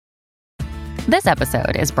This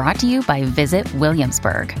episode is brought to you by Visit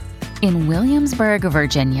Williamsburg. In Williamsburg,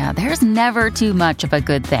 Virginia, there's never too much of a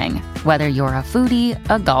good thing. Whether you're a foodie,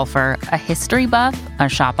 a golfer, a history buff, a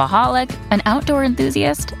shopaholic, an outdoor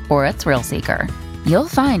enthusiast, or a thrill seeker, you'll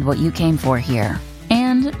find what you came for here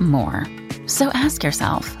and more. So ask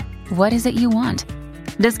yourself, what is it you want?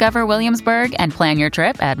 Discover Williamsburg and plan your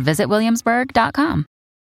trip at visitwilliamsburg.com.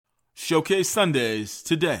 Showcase Sundays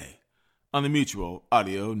today on the Mutual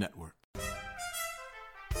Audio Network.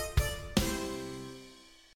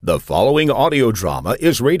 The following audio drama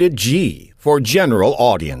is rated G for general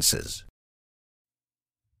audiences.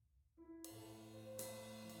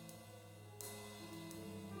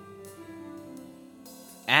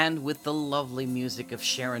 And with the lovely music of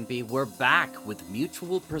Sharon B., we're back with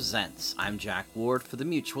Mutual Presents. I'm Jack Ward for the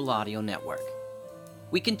Mutual Audio Network.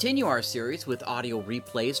 We continue our series with audio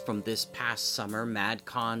replays from this past summer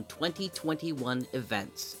MadCon 2021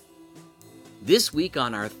 events. This week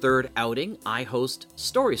on our third outing, I host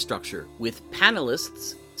Story Structure with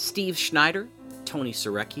panelists Steve Schneider, Tony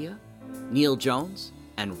Serecchia, Neil Jones,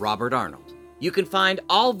 and Robert Arnold. You can find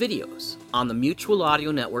all videos on the Mutual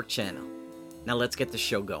Audio Network channel. Now let's get the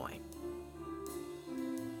show going.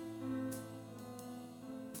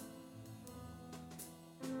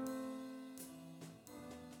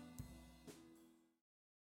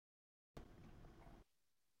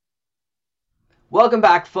 Welcome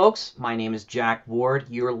back, folks. My name is Jack Ward.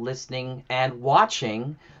 You're listening and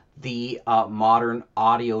watching the Modern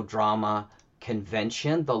Audio Drama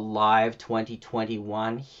Convention, the Live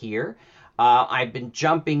 2021 here. I've been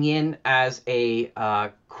jumping in as a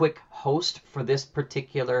quick host for this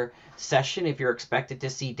particular session. If you're expected to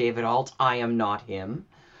see David Alt, I am not him,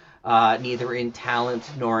 neither in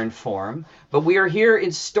talent nor in form. But we are here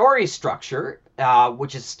in Story Structure,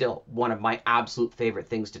 which is still one of my absolute favorite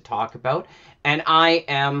things to talk about. And I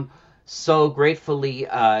am so gratefully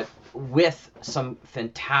with some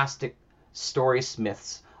fantastic story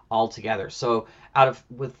smiths all together. So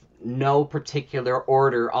with no particular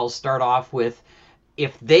order, I'll start off with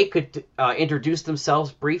if they could introduce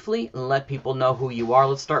themselves briefly and let people know who you are.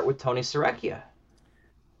 Let's start with Tony Serecchia.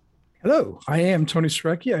 Hello, I am Tony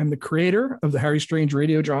Serecchia. I'm the creator of the Harry Strange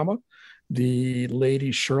radio drama, the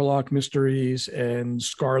Lady Sherlock Mysteries, and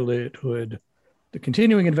Scarlet Hood, the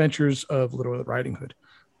continuing adventures of Little Red Riding Hood,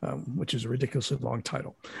 which is a ridiculously long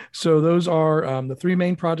title. So those are the three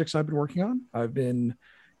main projects I've been working on. I've been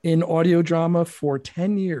in audio drama for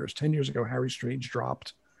 10 years. 10 years ago, Harry Strange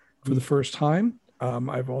dropped for the first time.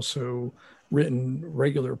 I've also written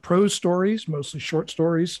regular prose stories, mostly short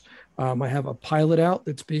stories. I have a pilot out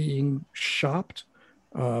that's being shopped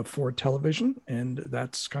for television, and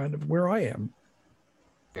that's kind of where I am.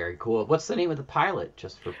 Very cool. What's the name of the pilot,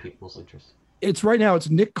 just for people's interest? It's right now, it's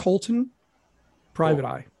Nick Colton, Private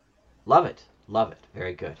Eye. Love it. Love it.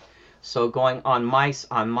 Very good. So going on my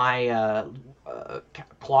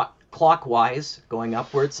clockwise, going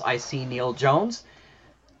upwards, I see Neil Jones.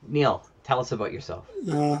 Neil, tell us about yourself.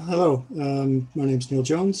 Hello, my name's Neil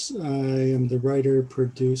Jones. I am the writer,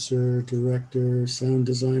 producer, director, sound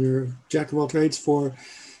designer, jack of all trades for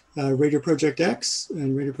Radio Project X.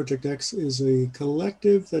 And Radio Project X is a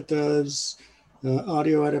collective that does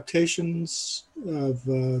audio adaptations of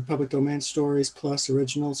public domain stories, plus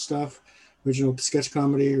original stuff, original sketch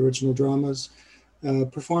comedy, original dramas,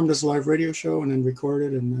 performed as a live radio show and then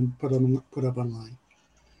recorded and then put up online.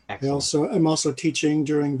 Excellent. I'm also teaching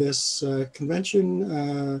during this convention.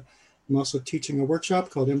 I'm also teaching a workshop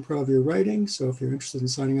called Improv Your Writing. So if you're interested in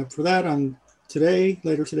signing up for that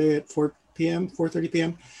later today at 4:30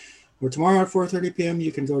 p.m. or tomorrow at 4:30 p.m.,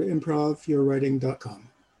 you can go to improvyourwriting.com.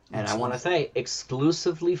 And I want to say,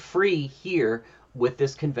 exclusively free here with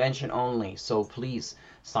this convention only. So please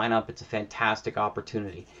sign up. It's a fantastic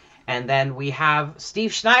opportunity. And then we have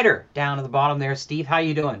Steve Schneider down at the bottom there. Steve, how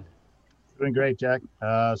you doing? Doing great, Jack.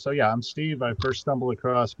 I'm Steve. I first stumbled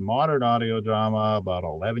across modern audio drama about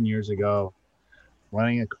 11 years ago,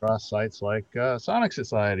 running across sites like Sonic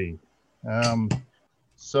Society.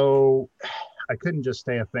 So I couldn't just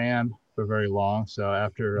stay a fan for very long. So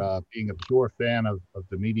after being a pure fan of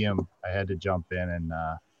the medium, I had to jump in and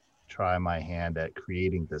try my hand at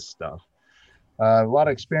creating this stuff. A lot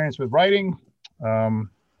of experience with writing,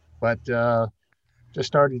 but just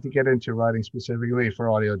started to get into writing specifically for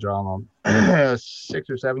audio drama 6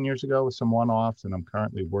 or 7 years ago with some one-offs, and I'm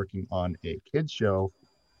currently working on a kids show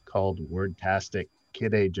called Wordtastic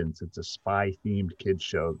Kid Agents. It's a spy-themed kids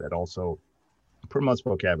show that also promotes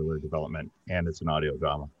vocabulary development, and it's an audio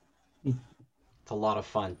drama. It's a lot of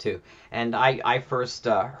fun too. And I first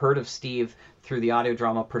heard of Steve through the Audio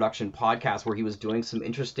Drama Production podcast, where he was doing some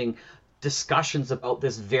interesting discussions about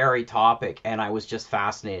this very topic, and I was just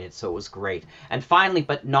fascinated, so it was great. And finally,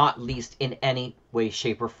 but not least in any way,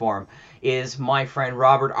 shape, or form, is my friend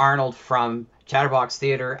Robert Arnold from Chatterbox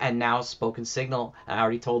Theatre and now Spoken Signal. I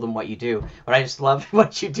already told them what you do, but I just love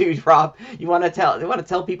what you do, Rob. You want to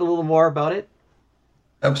tell people a little more about it?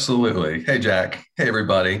 Absolutely. Hey, Jack. Hey,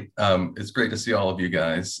 everybody. It's great to see all of you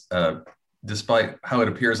guys. Despite how it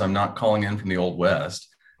appears I'm not calling in from the Old West,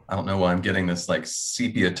 I don't know why I'm getting this like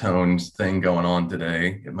sepia toned thing going on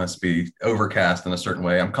today. It must be overcast in a certain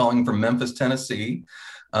way. I'm calling from Memphis, Tennessee,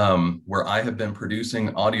 where I have been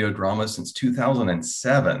producing audio drama since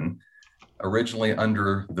 2007, originally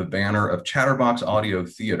under the banner of Chatterbox Audio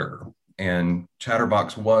Theater. And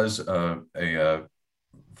Chatterbox was a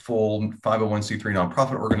full 501c3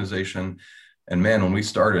 nonprofit organization. And man, when we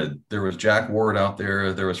started, there was Jack Ward out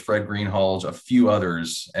there, there was Fred Greenhalgh, a few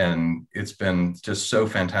others, and it's been just so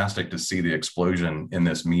fantastic to see the explosion in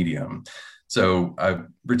this medium. So I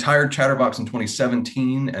retired Chatterbox in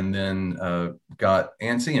 2017 and then got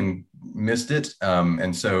antsy and missed it.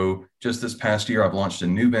 And so just this past year, I've launched a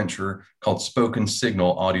new venture called Spoken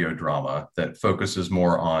Signal Audio Drama that focuses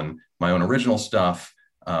more on my own original stuff,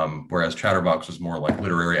 whereas Chatterbox was more like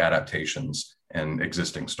literary adaptations and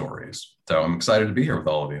existing stories. So I'm excited to be here with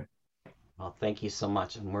all of you. Well, thank you so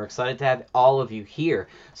much. And we're excited to have all of you here.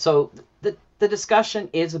 So the discussion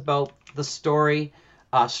is about the story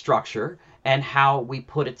structure and how we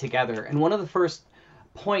put it together. And one of the first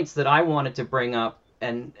points that I wanted to bring up,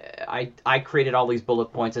 and I created all these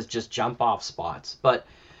bullet points as just jump off spots, but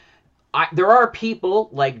there are people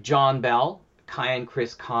like John Bell, and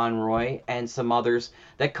Chris Conroy, and some others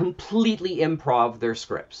that completely improv their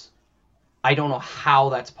scripts. I don't know how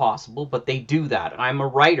that's possible, but they do that. I'm a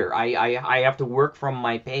writer. I have to work from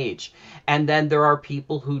my page. And then there are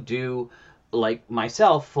people who do, like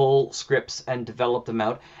myself, full scripts and develop them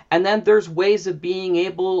out. And then there's ways of being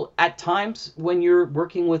able, at times, when you're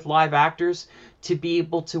working with live actors, to be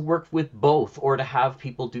able to work with both or to have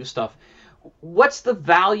people do stuff. What's the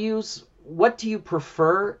values? What do you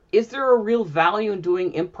prefer? Is there a real value in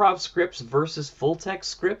doing improv scripts versus full text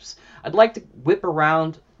scripts? I'd like to whip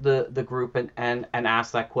around the group and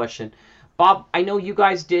ask that question. Bob, I know you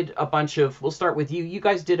guys did a bunch of, we'll start with you. You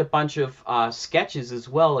guys did a bunch of sketches as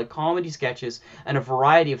well, like comedy sketches and a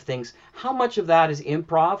variety of things. How much of that is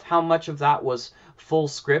improv? How much of that was full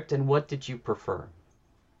script? And what did you prefer?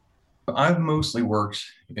 I've mostly worked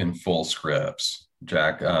in full scripts,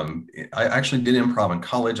 Jack. I actually did improv in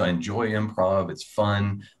college. I enjoy improv. It's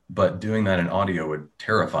fun, but doing that in audio would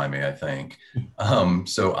terrify me, I think.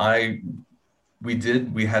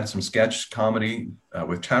 We had some sketch comedy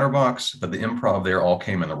with Chatterbox, but the improv there all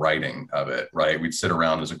came in the writing of it, right? We'd sit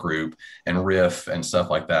around as a group and riff and stuff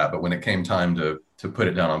like that. But when it came time to put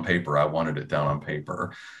it down on paper, I wanted it down on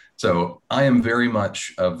paper. So I am very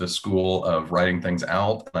much of the school of writing things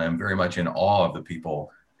out. I am very much in awe of the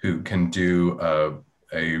people who can do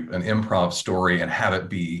an improv story and have it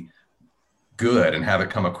be good and have it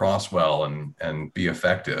come across well and be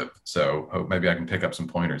effective. So hope maybe I can pick up some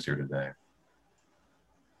pointers here today.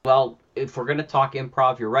 Well, if we're going to talk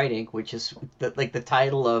improv your writing, which is the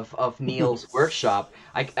title of Neil's workshop,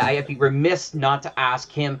 I'd be remiss not to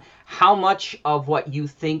ask him how much of what you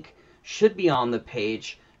think should be on the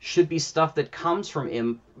page should be stuff that comes from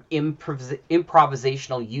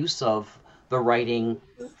improvisational use of the writing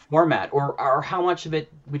format, or how much of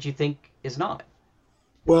it would you think is not?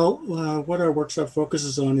 Well, what our workshop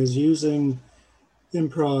focuses on is using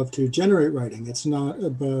improv to generate writing. It's not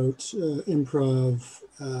about improv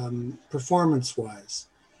performance-wise.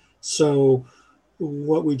 So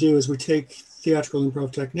what we do is we take theatrical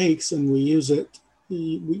improv techniques and we use it.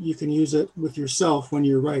 You can use it with yourself when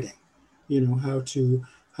you're writing. You know, how to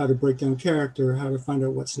break down character, how to find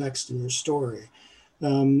out what's next in your story.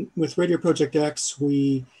 With Radio Project X,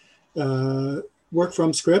 we work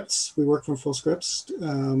from scripts. We work from full scripts,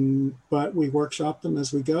 but we workshop them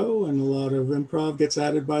as we go, and a lot of improv gets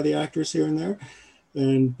added by the actors here and there.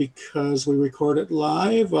 And because we record it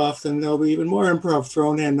live, often there'll be even more improv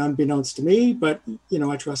thrown in, unbeknownst to me. But you know,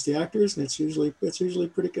 I trust the actors, and it's usually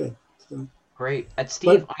pretty good. So. Great,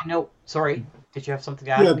 Steve. I know. Sorry, did you have something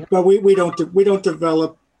to add? Yeah, but we don't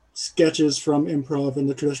develop sketches from improv in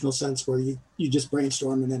the traditional sense where you just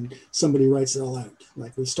brainstorm and then somebody writes it all out.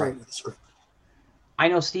 Like we start with a script. I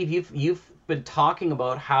know, Steve, you've been talking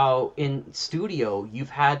about how in studio you've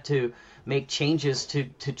had to make changes to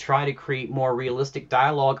try to create more realistic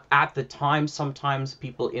dialogue. At the time, sometimes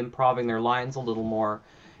people improving their lines a little more.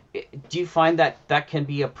 Do you find that can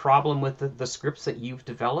be a problem with the scripts that you've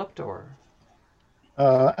developed, or?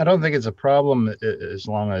 I don't think it's a problem as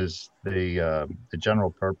long as the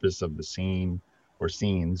general purpose of the scene or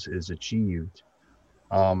scenes is achieved.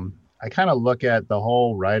 I kind of look at the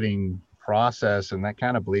whole writing process, and that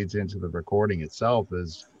kind of bleeds into the recording itself,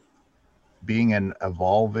 as being an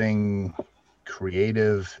evolving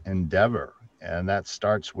creative endeavor. And that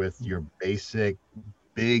starts with your basic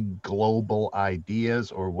big global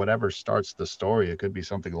ideas, or whatever starts the story. It could be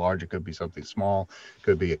something large, it could be something small, it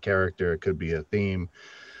could be a character, it could be a theme.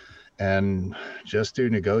 And just through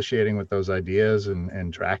negotiating with those ideas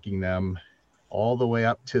and tracking them all the way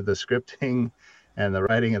up to the scripting and the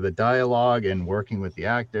writing of the dialogue and working with the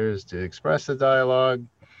actors to express the dialogue,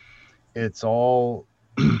 it's all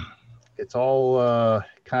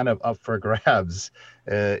kind of up for grabs,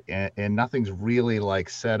 and nothing's really like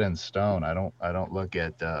set in stone. I don't look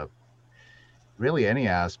at really any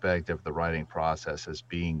aspect of the writing process as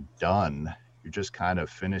being done. You're just kind of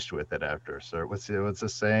finished with it after. So what's the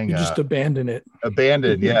saying? You just abandon it.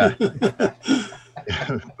 Abandoned, yeah.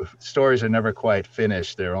 Stories are never quite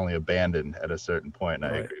finished. They're only abandoned at a certain point.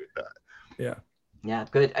 And I agree with that. Yeah. Yeah,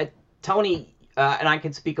 good. Tony, and I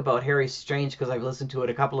can speak about Harry Strange because I've listened to it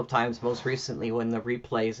a couple of times, most recently when the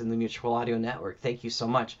replays in the Mutual Audio Network. Thank you so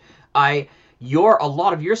much. A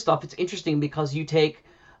lot of your stuff, it's interesting because you take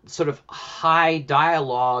sort of high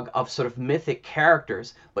dialogue of sort of mythic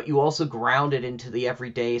characters, but you also ground it into the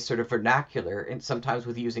everyday sort of vernacular, and sometimes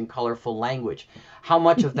with using colorful language. How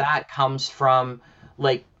much of that comes from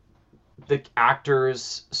like the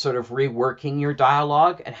actors sort of reworking your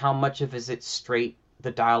dialogue, and how much of it straight the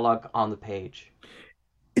dialogue on the page?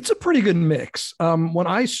 It's a pretty good mix. When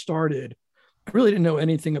I started, I really didn't know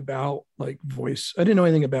anything about like voice. I didn't know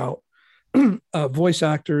anything about voice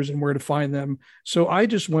actors and where to find them. So I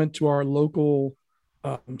just went to our local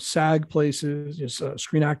SAG places,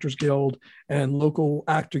 Screen Actors Guild, and local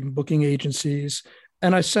acting booking agencies.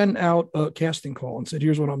 And I sent out a casting call and said,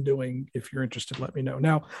 here's what I'm doing. If you're interested, let me know.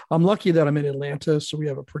 Now, I'm lucky that I'm in Atlanta, so we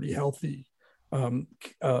have a pretty healthy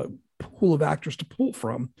pool of actors to pull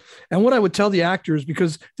from. And what I would tell the actors,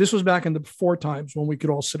 because this was back in the before times when we could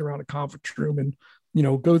all sit around a conference room and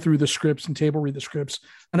go through the scripts and table read the scripts.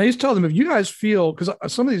 And I used to tell them, if you guys feel, because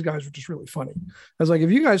some of these guys were just really funny. I was like, if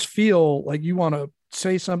you guys feel like you want to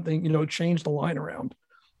say something, change the line around,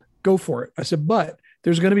 go for it. I said, but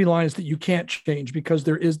there's going to be lines that you can't change because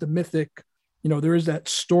there is the mythic, there is that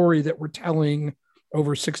story that we're telling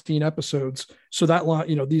over 16 episodes. So that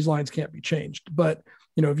line, these lines can't be changed. But,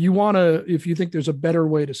 if you think there's a better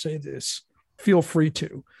way to say this, feel free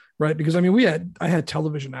to. Right. Because I had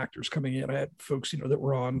television actors coming in. I had folks, that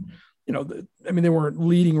were on, they weren't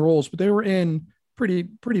leading roles, but they were in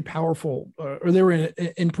pretty powerful, or they were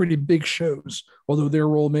in pretty big shows, although their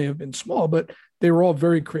role may have been small, but they were all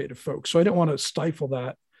very creative folks. So I didn't want to stifle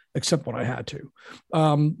that, except when I had to.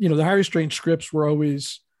 The Harry Strange scripts were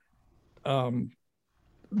always, the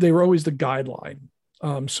guideline.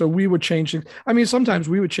 So we would change things. Sometimes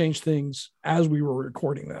we would change things as we were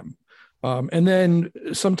recording them. And then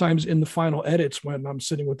sometimes in the final edits, when I'm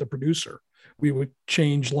sitting with the producer, we would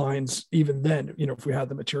change lines even then, if we had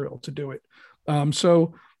the material to do it.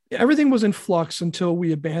 So everything was in flux until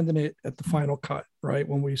we abandoned it at the final cut, right?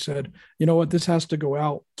 When we said, you know what, this has to go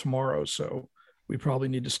out tomorrow. So we probably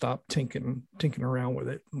need to stop tinking around with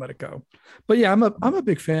it and let it go. But yeah, I'm a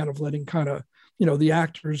big fan of letting kind of, the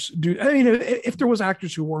actors do. If there was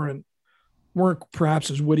actors who weren't perhaps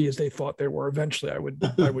as witty as they thought they were, eventually I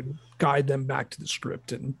would guide them back to the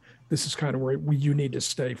script, and this is kind of where you need to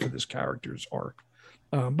stay for this character's arc.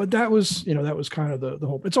 But that was kind of the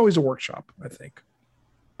whole. It's always a workshop, I think.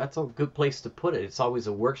 That's a good place to put it. It's always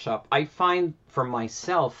a workshop. I find for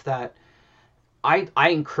myself that I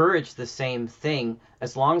encourage the same thing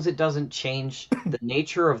as long as it doesn't change the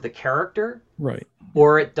nature of the character, right?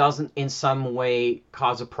 Or it doesn't in some way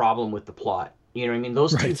cause a problem with the plot.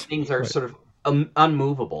 Those two things are sort of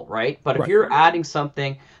unmovable, right? But if you're adding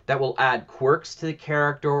something that will add quirks to the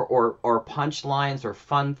character, or punchlines, or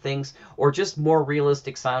fun things, or just more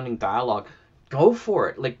realistic sounding dialogue, go for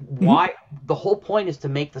it. Like, why? The whole point is to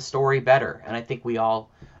make the story better, and I think we all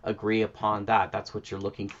agree upon that. That's what you're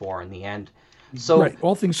looking for in the end. So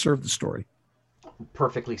all things serve the story.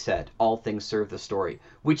 Perfectly said. All things serve the story.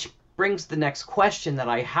 Which brings the next question that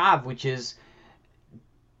I have, which is,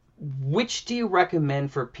 which do you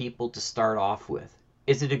recommend for people to start off with?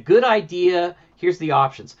 Is it a good idea? Here's the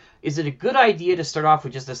options. Is it a good idea to start off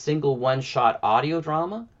with just a single one-shot audio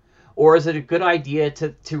drama? Or is it a good idea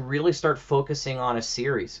to really start focusing on a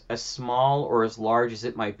series, as small or as large as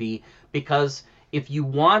it might be? Because if you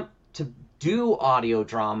want to do audio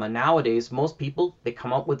drama nowadays, most people, they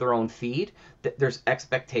come up with their own feed. There's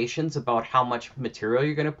expectations about how much material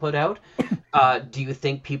you're going to put out. Do you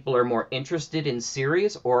think people are more interested in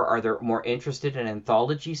series, or are they more interested in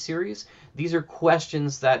anthology series? These are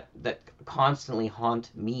questions that constantly haunt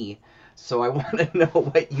me. So I want to know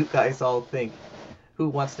what you guys all think. Who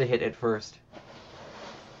wants to hit it first?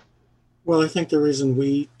 Well, I think the reason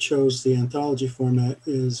we chose the anthology format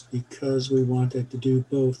is because we wanted to do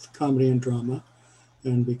both comedy and drama,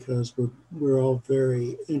 and because we're all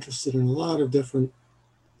very interested in a lot of different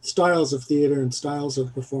styles of theater and styles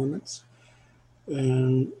of performance.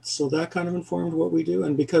 And so that kind of informed what we do.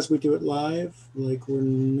 And because we do it live, like, we're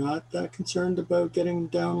not that concerned about getting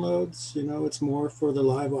downloads. You know, it's more for the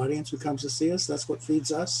live audience who comes to see us. That's what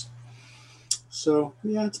feeds us. So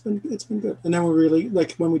yeah, it's been good. And then we really,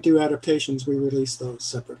 like, when we do adaptations, we release those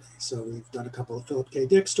separately. So we've done a couple of Philip K.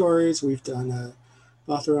 Dick stories. We've done a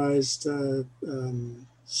authorized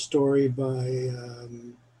story by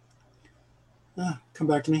come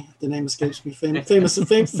back to me. The name escapes me.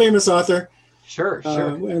 Famous author. Sure.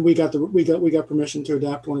 And we got permission to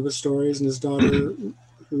adapt one of his stories, and his daughter,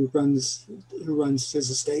 who runs his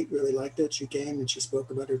estate, really liked it. She came and she spoke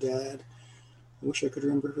about her dad. I wish I could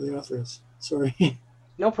remember who the author is. Sorry.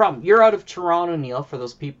 No problem. You're out of Toronto, Neil, for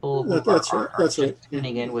those people who that's are right.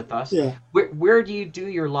 tuning in with us. Yeah. Where do you do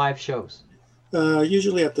your live shows?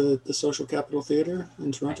 Usually at the Social Capital Theatre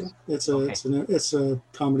in Toronto. Nice. It's a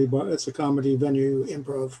comedy bar. It's a comedy venue,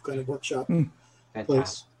 improv kind of workshop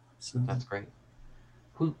place. So that's great.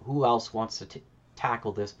 Who else wants to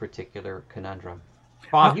tackle this particular conundrum?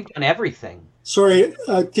 Bob, you've done everything. Sorry,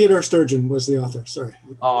 Theodore Sturgeon was the author. Sorry.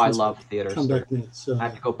 Oh, I love Theodore Come back to Sturgeon. me. So, I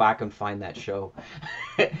have to go back and find that show.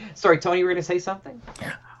 Sorry, Tony, you were going to say something?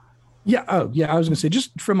 Yeah. Oh, yeah. I was going to say,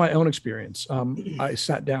 just from my own experience, I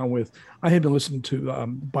sat down I had been listening to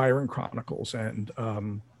Byron Chronicles and,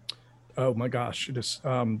 oh my gosh, just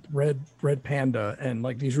Red Panda, and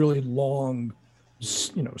like these really long,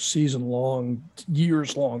 season long,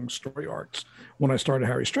 years long story arcs when I started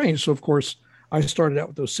Harry Strange. So of course I started out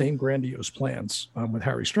with those same grandiose plans with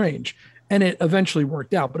Harry Strange, and it eventually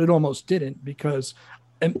worked out, but it almost didn't because,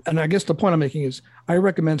 and I guess the point I'm making is I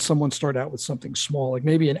recommend someone start out with something small, like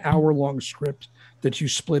maybe an hour-long script that you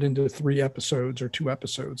split into 3 episodes or 2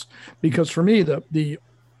 episodes. Because for me,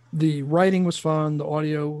 the writing was fun, the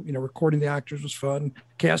audio, recording the actors was fun,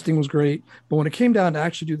 casting was great. But when it came down to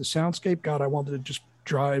actually do the soundscape, God, I wanted to just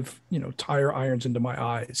drive, tire irons into my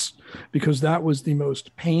eyes, because that was the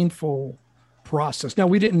most painful process. Now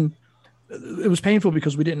it was painful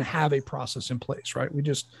because we didn't have a process in place, right? We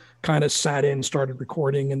just kind of sat in, started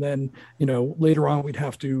recording, and then, later on we'd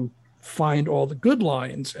have to find all the good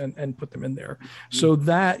lines and put them in there. So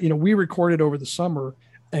that, we recorded over the summer,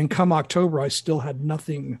 and come October, I still had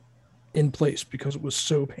nothing in place because it was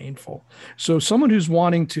so painful. So someone who's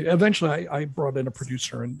wanting to, eventually I brought in a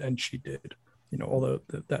producer and she did, all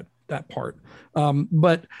that part.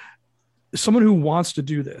 But someone who wants to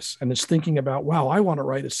do this and is thinking about, wow, I want to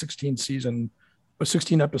write a 16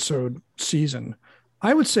 episode season,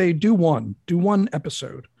 I would say do one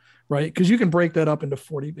episode, right? Because you can break that up into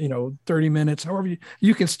 40, 30 minutes, however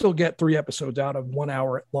you can still get 3 episodes out of 1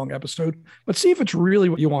 hour long episode, but see if it's really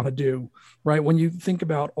what you want to do, right? When you think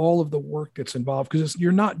about all of the work that's involved, because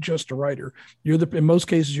you're not just a writer, in most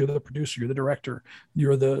cases, you're the producer, you're the director,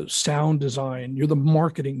 you're the sound design, you're the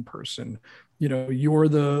marketing person, you're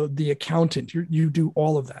the accountant, you do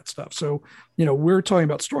all of that stuff. So, we're talking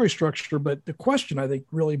about story structure, but the question I think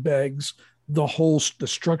really begs the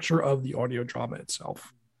structure of the audio drama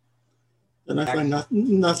itself. And I find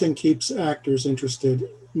nothing keeps actors interested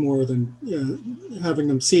more than having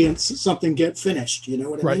them see something get finished. You know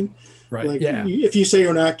what I mean? Right. Like, yeah. If you say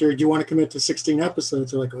you're an actor, do you want to commit to 16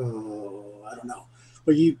 episodes? They're like, oh, I don't know.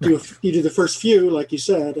 But you do the first few, like you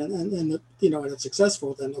said, and it's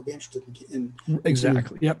successful, then they'll be interested in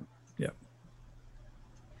exactly. Yep.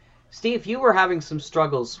 Steve, you were having some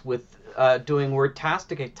struggles with doing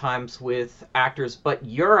Wordtastic at times with actors, but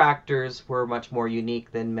your actors were much more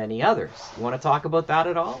unique than many others. You want to talk about that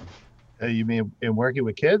at all? You mean in working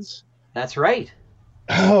with kids? That's right.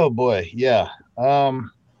 Oh boy, yeah.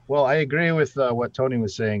 Well, I agree with what Tony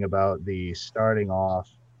was saying about the starting off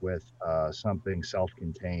with something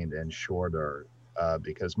self-contained and shorter,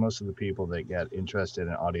 because most of the people that get interested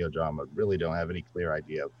in audio drama really don't have any clear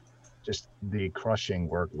idea of just the crushing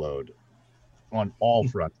workload on all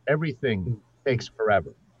fronts. Everything takes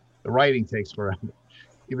forever. The writing takes forever.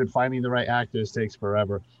 Even finding the right actors takes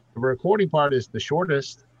forever. The recording part is the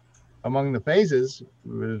shortest among the phases,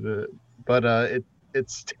 but it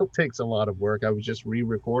still takes a lot of work. I was just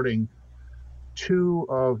re-recording two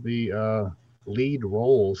of the lead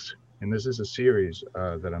roles, and this is a series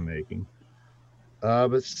that I'm making.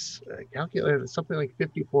 But calculated something like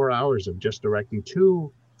 54 hours of just directing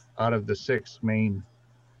 2 out of the 6 main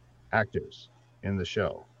actors in the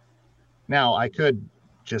show. Now, I could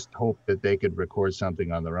just hope that they could record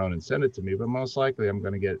something on their own and send it to me, but most likely I'm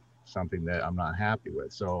going to get something that I'm not happy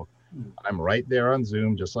with. So I'm right there on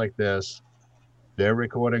Zoom, just like this. They're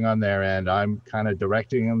recording on their end. I'm kind of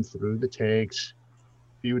directing them through the takes,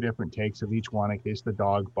 a few different takes of each one in case the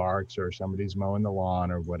dog barks or somebody's mowing the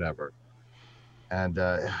lawn or whatever. And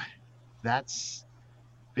that's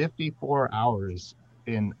 54 hours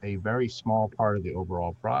in a very small part of the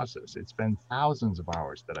overall process. It's been thousands of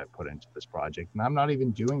hours that I put into this project, and I'm not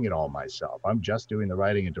even doing it all myself. I'm just doing the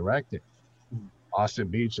writing and directing. Austin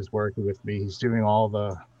Beach is working with me. He's doing all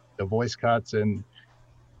the voice cuts and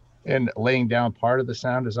laying down part of the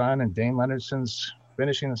sound design, and Dane Leonardson's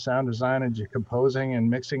finishing the sound design and composing and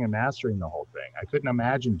mixing and mastering the whole thing. I couldn't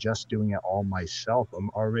imagine just doing it all myself. I'm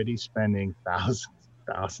already spending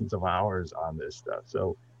thousands of hours on this stuff.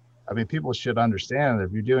 So, I mean, people should understand that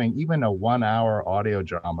if you're doing even a 1-hour audio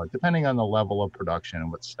drama, depending on the level of production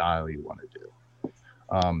and what style you want to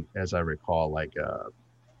do. As I recall, like,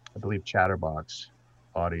 I believe Chatterbox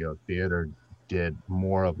Audio Theater did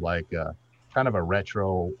more of like a kind of a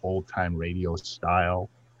retro old-time radio style,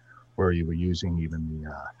 where you were using even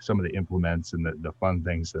some of the implements and the fun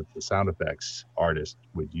things that the sound effects artist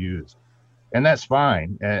would use. And that's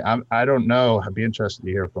fine. And I don't know, I'd be interested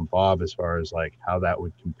to hear from Bob as far as like how that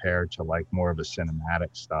would compare to like more of a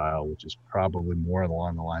cinematic style, which is probably more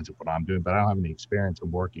along the lines of what I'm doing, but I don't have any experience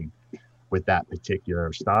of working with that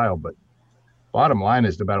particular style. But bottom line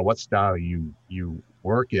is, no matter what style you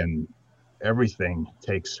work in, everything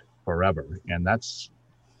takes forever. And that's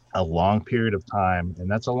a long period of time.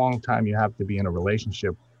 And that's a long time you have to be in a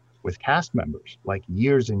relationship with cast members, like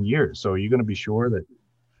years and years. So you're going to be sure that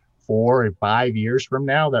 4 or 5 years from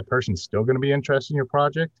now, that person's still going to be interested in your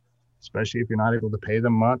project, especially if you're not able to pay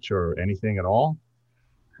them much or anything at all.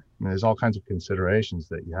 I mean, there's all kinds of considerations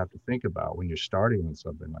that you have to think about when you're starting with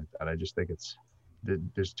something like that. I just think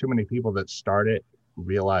there's too many people that start it,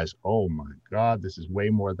 realize, oh my God, this is way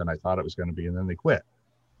more than I thought it was going to be, and then they quit.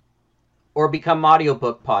 Or become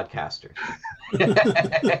audiobook podcasters.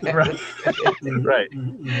 Right.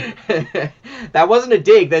 That wasn't a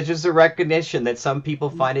dig. That's just a recognition that some people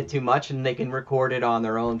find it too much and they can record it on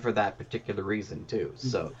their own for that particular reason too.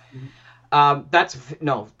 So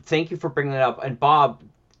thank you for bringing it up. And Bob,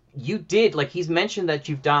 you did, like, he's mentioned that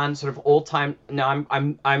you've done sort of old time. Now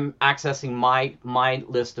I'm accessing my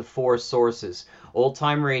list of 4 sources: old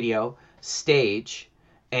time radio, stage,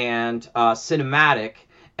 and cinematic.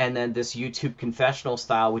 And then this YouTube confessional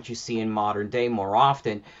style, which you see in modern day more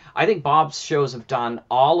often. I think Bob's shows have done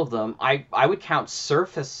all of them. I would count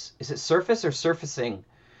Surface. Is it Surface or Surfacing?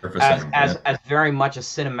 As very much a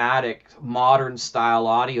cinematic, modern style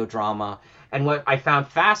audio drama. And what I found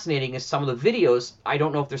fascinating is some of the videos. I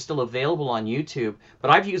don't know if they're still available on YouTube, but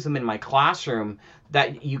I've used them in my classroom.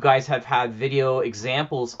 That you guys have had video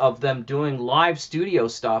examples of them doing live studio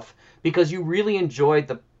stuff, because you really enjoyed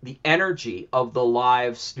the energy of the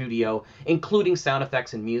live studio, including sound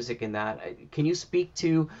effects and music in that. Can you speak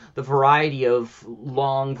to the variety of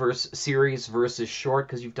long versus series versus short?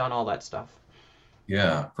 Because you've done all that stuff.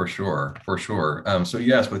 Yeah, for sure. So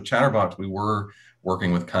yes, with Chatterbox, we were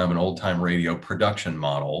working with kind of an old time radio production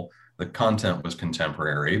model. The content was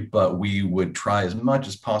contemporary, but we would try as much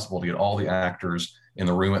as possible to get all the actors in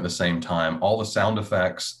the room at the same time, all the sound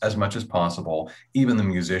effects as much as possible, even the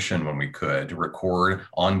musician when we could, to record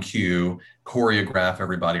on cue, choreograph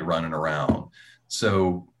everybody running around.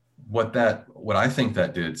 So what I think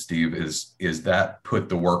that did, Steve, is that put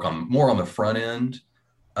the work more on the front end.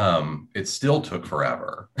 It still took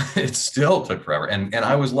forever. And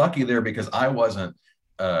I was lucky there because I wasn't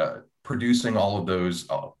producing all of those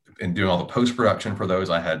and doing all the post-production for those.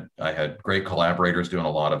 I had great collaborators doing a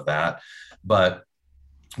lot of that. But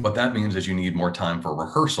what that means is you need more time for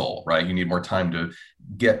rehearsal, right? You need more time to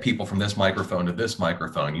get people from this microphone to this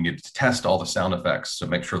microphone. You need to test all the sound effects to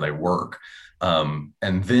make sure they work. And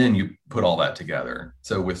then you put all that together.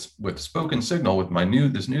 So with Spoken Signal,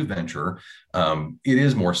 with this new venture, it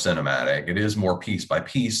is more cinematic. It is more piece by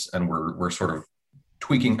piece. And we're sort of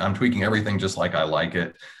I'm tweaking everything just like I like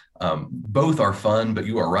it. Both are fun, but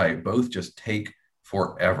you are right. Both just take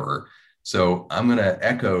forever. So I'm going to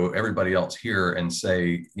echo everybody else here and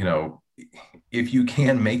say, if you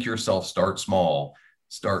can make yourself start small.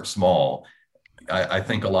 I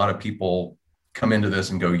think a lot of people come into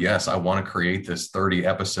this and go, yes, I want to create this 30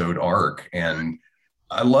 episode arc. And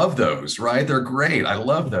I love those, right? They're great. I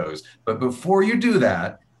love those. But before you do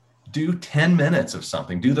that, do 10 minutes of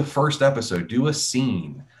something. Do the first episode, do a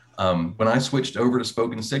scene. When I switched over to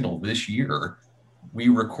Spoken Signal this year, we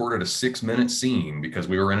recorded a 6-minute scene because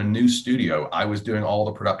we were in a new studio. I was doing all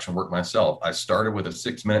the production work myself. I started with a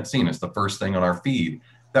 6-minute scene. It's the first thing on our feed.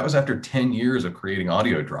 That was after 10 years of creating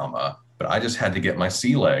audio drama, but I just had to get my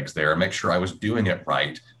sea legs there and make sure I was doing it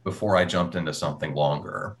right before I jumped into something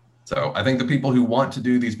longer. So I think the people who want to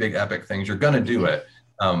do these big epic things, you're going to do it.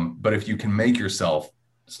 But if you can make yourself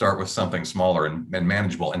start with something smaller and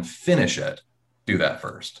manageable and finish it, do that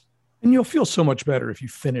first. And you'll feel so much better if you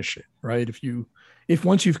finish it, right? If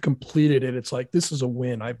once you've completed it, it's like, this is a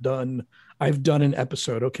win. I've done an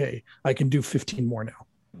episode. Okay, I can do 15 more now.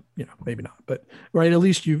 Maybe not, but right. At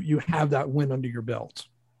least you have that win under your belt.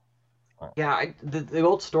 Yeah, the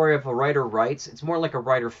old story of a writer writes, it's more like a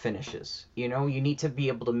writer finishes. You need to be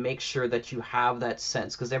able to make sure that you have that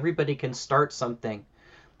sense, because everybody can start something,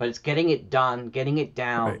 but it's getting it done, getting it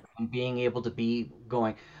down, right, and being able to be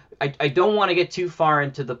going. I don't want to get too far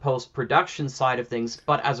into the post-production side of things,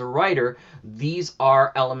 but as a writer, these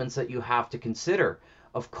are elements that you have to consider,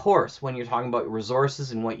 of course, when you're talking about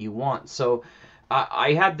resources and what you want. So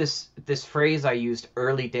I had this phrase I used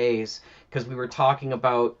early days because we were talking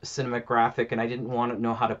about cinematographic and I didn't want to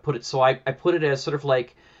know how to put it. So I put it as sort of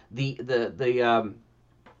like the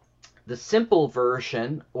simple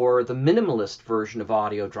version or the minimalist version of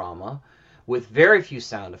audio drama with very few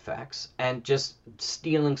sound effects and just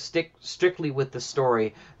dealing strictly with the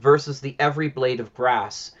story versus the every blade of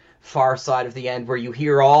grass far side of the end where you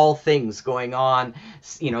hear all things going on,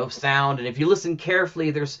 sound. And if you listen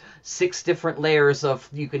carefully, there's 6 different layers of,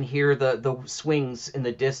 you can hear the swings in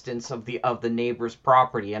the distance of the neighbor's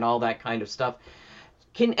property and all that kind of stuff.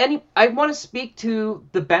 I want to speak to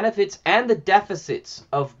the benefits and the deficits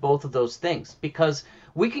of both of those things, because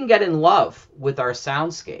we can get in love with our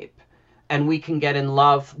soundscape and we can get in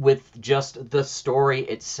love with just the story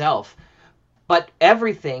itself. But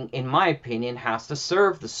everything, in my opinion, has to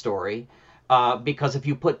serve the story, because if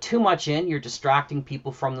you put too much in, you're distracting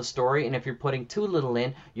people from the story. And if you're putting too little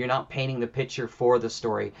in, you're not painting the picture for the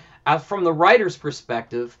story. From the writer's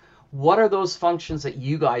perspective, what are those functions that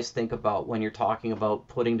you guys think about when you're talking about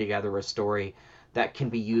putting together a story that can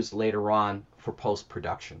be used later on for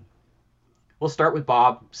post-production? We'll start with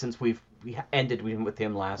Bob, since we ended with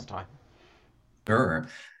him last time. Sure.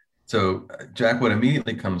 So, Jack, what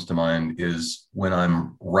immediately comes to mind is when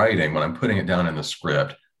I'm writing, when I'm putting it down in the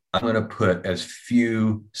script, I'm going to put as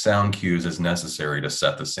few sound cues as necessary to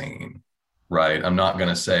set the scene, right? I'm not going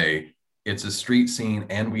to say it's a street scene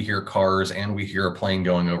and we hear cars and we hear a plane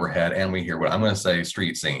going overhead and we hear what I'm going to say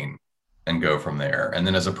street scene and go from there. And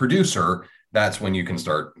then as a producer, that's when you can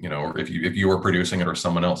start, or if you are producing it or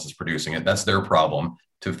someone else is producing it, that's their problem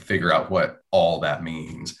to figure out what all that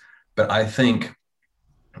means. But I think,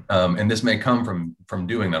 and this may come from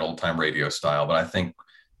doing that old time radio style, but I think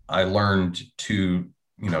I learned to,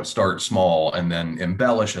 start small and then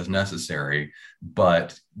embellish as necessary.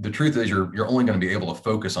 But the truth is you're only going to be able to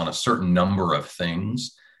focus on a certain number of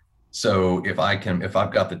things. So if I've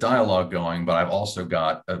got the dialogue going, but I've also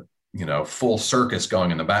got a, full circus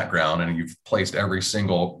going in the background, and you've placed every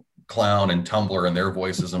single clown and tumbler and their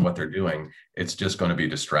voices and what they're doing, it's just going to be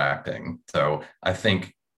distracting. So I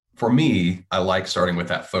think, for me, I like starting with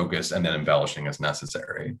that focus and then embellishing as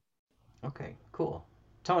necessary. Okay, cool.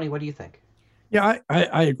 Tony, what do you think? Yeah,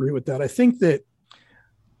 I agree with that. I think that,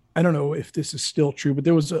 I don't know if this is still true, but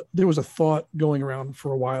there was a thought going around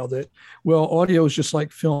for a while that, well, audio is just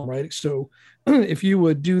like film, right? So if you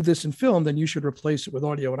would do this in film, then you should replace it with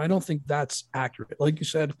audio. And I don't think that's accurate. Like you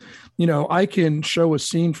said, I can show a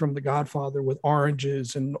scene from The Godfather with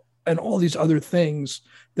oranges and all these other things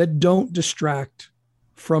that don't distract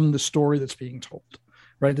from the story that's being told,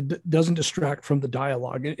 right? It doesn't distract from the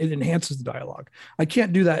dialogue. It enhances the dialogue. I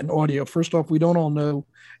can't do that in audio. First off, we don't all know,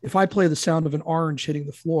 if I play the sound of an orange hitting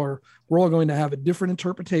the floor, we're all going to have a different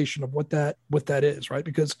interpretation of what that is, right?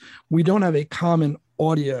 Because we don't have a common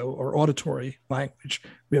audio or auditory language.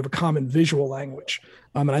 We have a common visual language.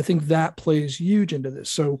 And I think that plays huge into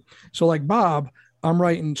this. So like Bob, I'm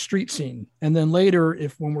writing street scene. And then later,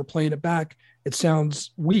 when we're playing it back, it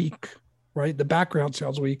sounds weak, right? The background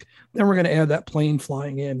sounds weak. Then we're going to add that plane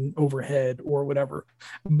flying in overhead or whatever.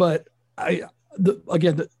 But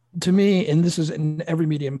to me, and this is in every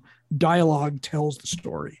medium, dialogue tells the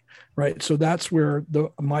story, right? So that's where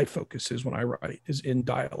my focus is when I write, is in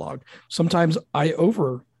dialogue. Sometimes I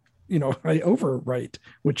overwrite,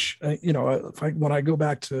 which, when I go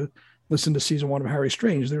back to listen to season 1 of Harry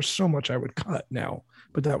Strange, there's so much I would cut now,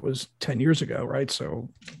 but that was 10 years ago, right? So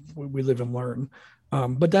we live and learn.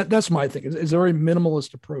 But that's my thing. It's a very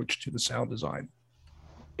minimalist approach to the sound design.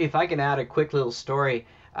 If I can add a quick little story,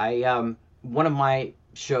 I one of my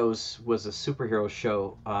shows was a superhero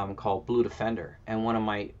show called Blue Defender, and one of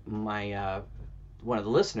the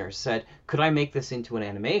listeners said, "Could I make this into an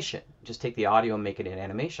animation? Just take the audio and make it an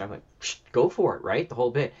animation." I went, "Go for it, right? The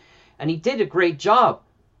whole bit." And he did a great job,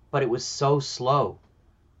 but it was so slow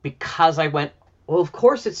because I went, "Well, of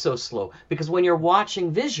course it's so slow because when you're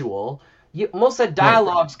watching visual." Most of the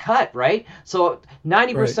dialogue's cut, right? So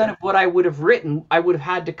 90% of what I would have written, I would have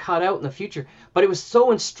had to cut out in the future. But it was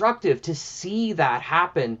so instructive to see that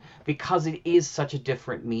happen because it is such a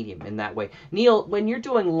different medium in that way. Neil, when you're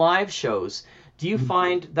doing live shows, do you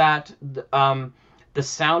find that the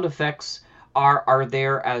sound effects are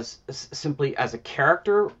there as simply as a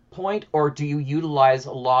character point, or do you utilize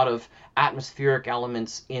a lot of atmospheric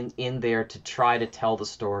elements in there to try to tell the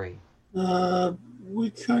story? We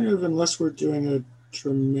kind of, unless we're doing a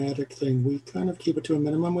dramatic thing, we kind of keep it to a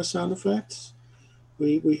minimum with sound effects.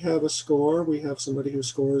 We have a score. We have somebody who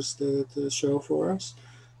scores the show for us.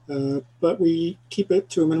 But we keep it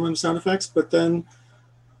to a minimum sound effects. But then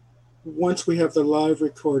once we have the live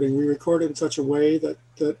recording, we record it in such a way that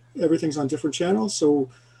everything's on different channels. So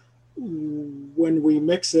when we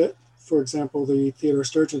mix it, for example, the Theodore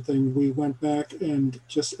Sturgeon thing, we went back and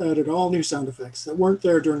just added all new sound effects that weren't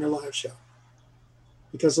there during the live show.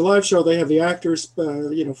 Because the live show, they have the actors,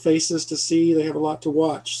 faces to see. They have a lot to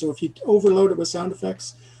watch. So if you overload it with sound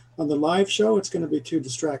effects on the live show, it's going to be too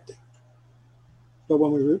distracting. But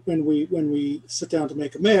when we sit down to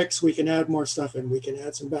make a mix, we can add more stuff in. We can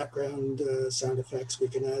add some background sound effects. We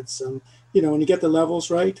can add some, when you get the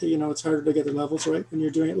levels right, it's harder to get the levels right when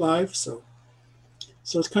you're doing it live. So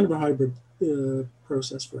it's kind of a hybrid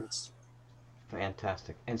process for us.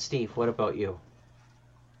 Fantastic. And Steve, what about you?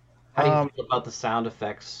 How do you feel about the sound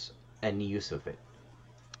effects and the use of it?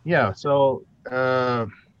 Yeah, so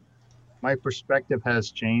my perspective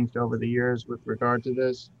has changed over the years with regard to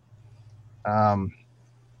this. Well,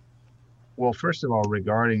 first of all,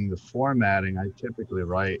 regarding the formatting, I typically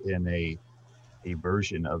write in a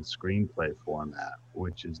version of screenplay format,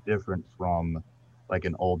 which is different from like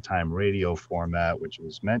an old-time radio format, which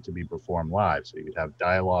was meant to be performed live. So you'd have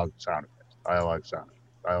dialogue, sound effects, dialogue, sound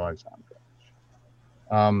effects, dialogue, sound effects.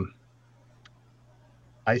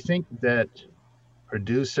 I think that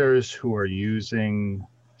producers who are using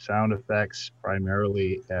sound effects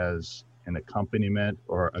primarily as an accompaniment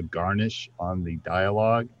or a garnish on the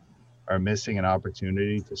dialogue are missing an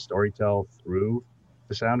opportunity to storytell through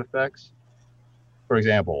the sound effects. For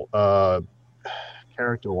example, a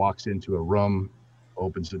character walks into a room,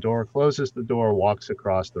 opens the door, closes the door, walks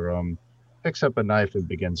across the room, picks up a knife and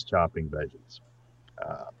begins chopping veggies.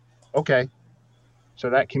 Okay. So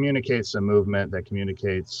that communicates a movement, that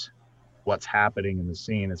communicates what's happening in the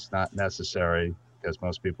scene. It's not necessary because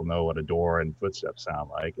most people know what a door and footsteps sound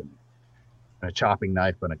like. And a chopping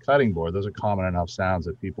knife and a cutting board, those are common enough sounds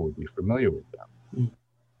that people would be familiar with them.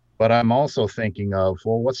 But I'm also thinking of,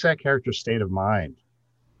 well, what's that character's state of mind?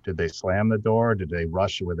 Did they slam the door? Did they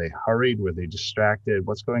rush? Were they hurried? Were they distracted?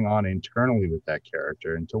 What's going on internally with that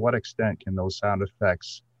character? And to what extent can those sound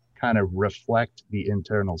effects kind of reflect the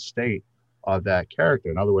internal state of that character?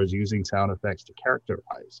 In other words, using sound effects to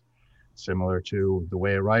characterize, similar to the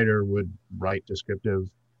way a writer would write descriptive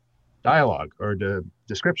dialogue or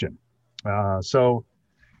description. So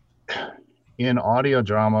in audio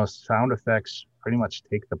drama, sound effects pretty much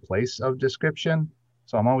take the place of description.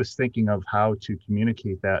 So I'm always thinking of how to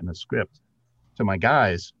communicate that in a script to my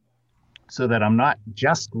guys so that I'm not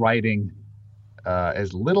just writing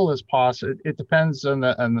as little as possible. It depends on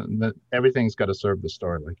the everything's got to serve the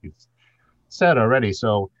story, like you said already.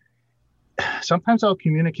 So sometimes I'll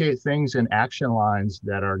communicate things in action lines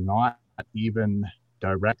that are not even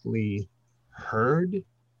directly heard,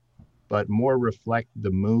 but more reflect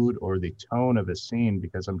the mood or the tone of a scene,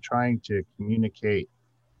 because I'm trying to communicate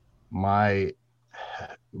my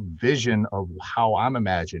vision of how I'm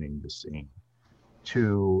imagining the scene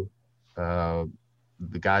to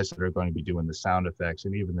the guys that are going to be doing the sound effects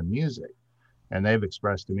and even the music. And they've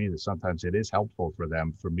expressed to me that sometimes it is helpful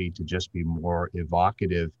for me to just be more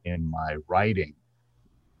evocative in my writing,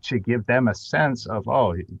 to give them a sense of,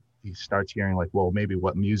 oh, he starts hearing like, well, maybe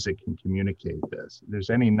what music can communicate this. There's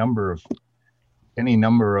any number of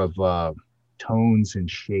tones and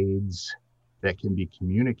shades that can be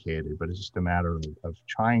communicated, but it's just a matter of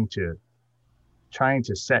trying to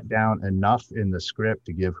set down enough in the script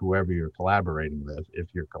to give whoever you're collaborating with, if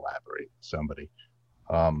you're collaborating with somebody,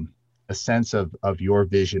 a sense of your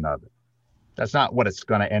vision of it. That's not what it's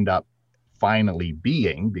going to end up finally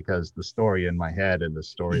being, because the story in my head and the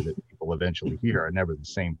story that people eventually hear are never the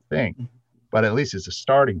same thing. But at least it's a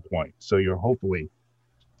starting point. So you're hopefully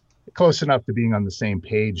close enough to being on the same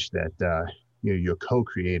page that you're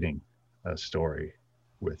co-creating a story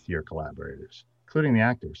with your collaborators, including the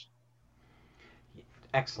actors.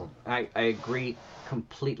 Excellent. I agree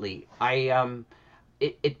completely.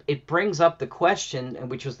 It brings up the question,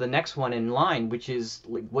 which was the next one in line, which is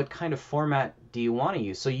like, what kind of format do you want to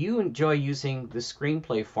use? So you enjoy using the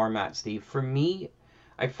screenplay format, Steve. For me,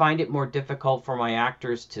 I find it more difficult for my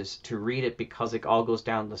actors to read it because it all goes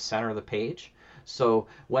down the center of the page. So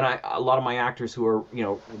when a lot of my actors who are,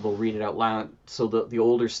 will read it out loud. So the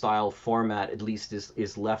older style format at least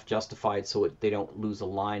is left justified, so they don't lose a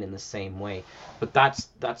line in the same way. But that's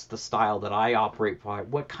the style that I operate by.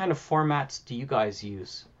 What kind of formats do you guys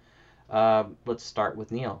use? Let's start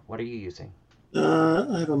with Neil. What are you using?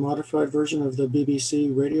 I have a modified version of the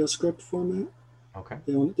BBC radio script format. Okay.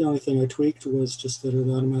 The only thing I tweaked was just that it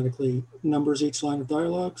automatically numbers each line of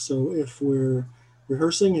dialogue. So if we're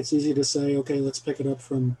rehearsing, it's easy to say, okay, let's pick it up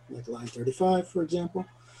from like line 35, for example.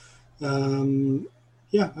 I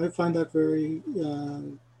find that very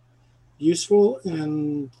useful,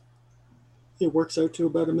 and it works out to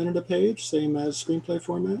about a minute a page, same as screenplay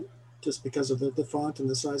format, just because of the font and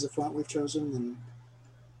the size of font we've chosen. And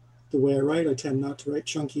the way I write, I tend not to write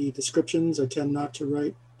chunky descriptions. I tend not to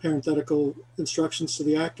write parenthetical instructions to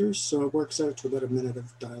the actors. So it works out to about a minute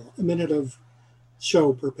of dialogue, a minute of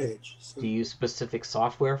show per page. So, do you use specific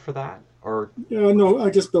software for that, or? No, I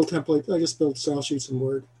just build template. I just build style sheets in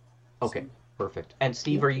Word. Okay, perfect. And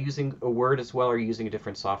Steve, are you using a Word as well, or are you using a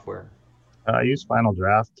different software? I use Final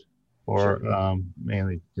Draft,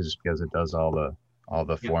 mainly just because it does all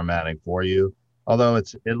the formatting for you. Although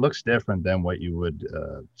it looks different than what you would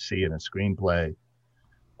see in a screenplay.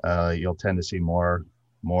 You'll tend to see more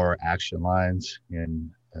action lines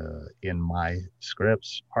in my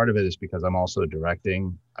scripts. Part of it is because I'm also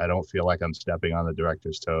directing. I don't feel like I'm stepping on the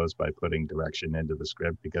director's toes by putting direction into the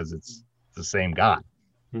script because it's the same guy.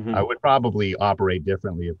 Mm-hmm. I would probably operate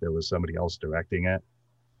differently if there was somebody else directing it,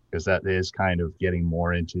 because that is kind of getting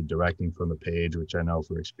more into directing from the page, which I know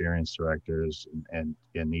for experienced directors and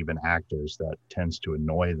even actors, that tends to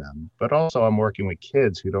annoy them. But also I'm working with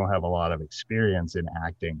kids who don't have a lot of experience in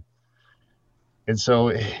acting. And so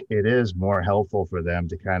it is more helpful for them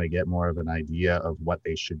to kind of get more of an idea of what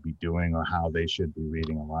they should be doing or how they should be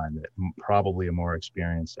reading a line that probably a more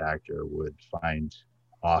experienced actor would find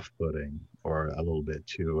off-putting or a little bit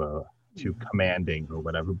too commanding or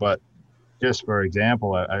whatever. But just for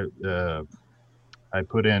example, I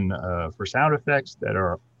put in for sound effects that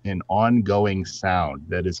are an ongoing sound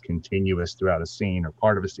that is continuous throughout a scene or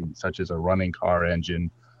part of a scene, such as a running car engine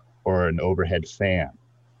or an overhead fan.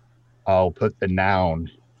 I'll put the noun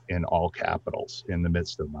in all capitals in the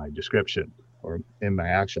midst of my description or in my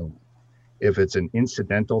action. If it's an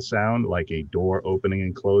incidental sound, like a door opening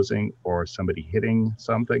and closing or somebody hitting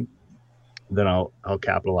something, then I'll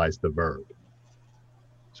capitalize the verb.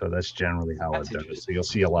 So that's generally how I've done it. So you'll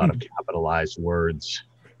see a lot of capitalized words,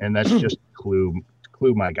 and that's just clue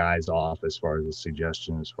my guys off as far as a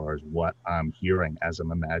suggestion, as far as what I'm hearing as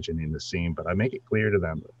I'm imagining the scene. But I make it clear to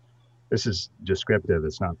them that this is descriptive,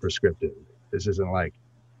 it's not prescriptive. This isn't like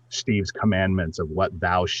Steve's commandments of what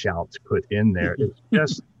thou shalt put in there.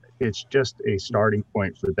 It's just a starting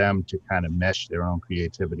point for them to kind of mesh their own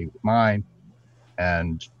creativity with mine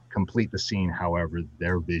and complete the scene however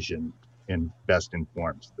their vision best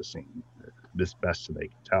informs the scene, this best so they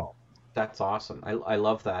can tell. That's awesome. I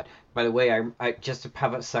love that. By the way, I just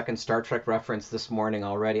have a second Star Trek reference this morning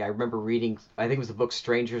already. I remember reading, I think it was the book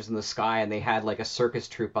Strangers in the Sky, and they had like a circus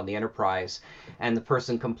troupe on the Enterprise, and the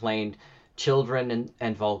person complained, children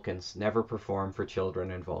and Vulcans never perform for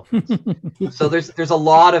children and Vulcans. So there's a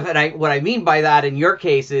lot of, and what I mean by that in your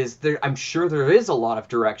case is I'm sure there is a lot of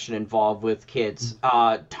direction involved with kids,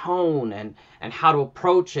 tone and how to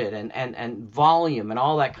approach it and volume and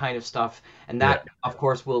all that kind of stuff. And that, of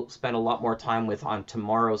course, we'll spend a lot more time with on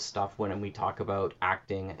tomorrow's stuff when we talk about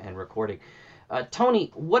acting and recording.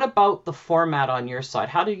 Tony, what about the format on your side?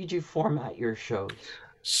 How did you format your shows?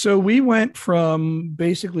 So we went from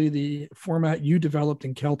basically the format you developed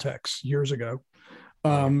in Celtex years ago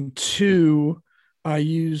to I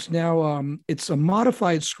use now it's a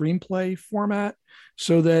modified screenplay format,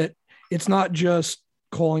 so that it's not just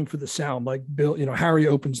calling for the sound like Bill, Harry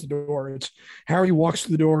opens the door. It's Harry walks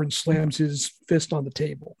through the door and slams his fist on the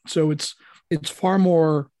table. So it's far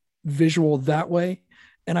more visual that way.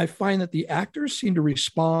 And I find that the actors seem to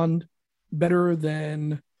respond better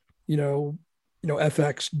than,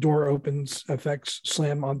 FX door opens, FX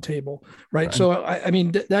slam on table, right? So I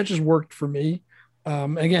mean that just worked for me.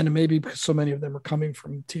 Again, maybe because so many of them are coming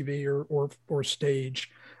from TV or stage.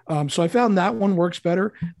 So I found that one works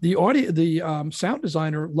better. The sound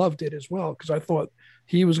designer loved it as well, because I thought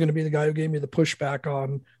he was going to be the guy who gave me the pushback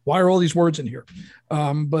on why are all these words in here.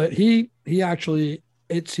 But he actually,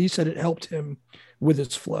 he said it helped him with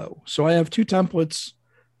his flow. So I have two templates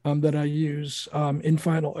that I use one in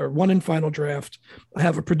Final Draft. I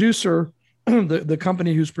have a producer, the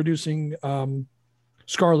company who's producing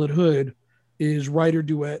Scarlet Hood is Writer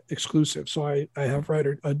Duet exclusive. So I have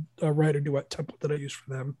a Writer Duet template that I use for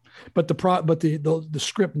them. But the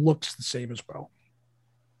script looks the same as well.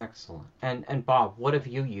 Excellent. And Bob, what have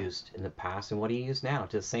you used in the past, and what do you use now?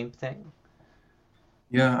 Do the same thing?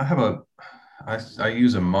 Yeah, I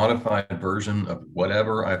use a modified version of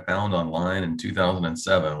whatever I found online in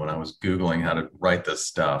 2007 when I was Googling how to write this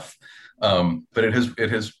stuff. But it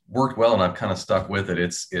has worked well, and I've kind of stuck with it.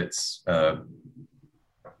 It's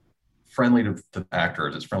friendly to the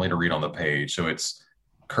actors. It's friendly to read on the page. So it's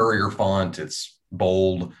Courier font. It's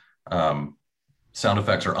bold. Sound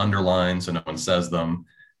effects are underlined, so no one says them.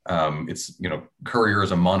 It's, Courier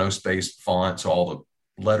is a monospaced font, so all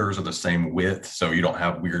the letters are the same width, so you don't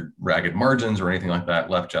have weird ragged margins or anything like that.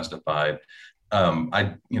 Left justified.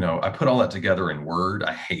 I put all that together in Word.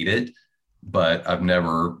 I hate it, but I've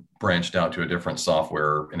never branched out to a different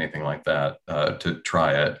software or anything like that to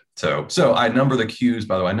try it. So I number the cues.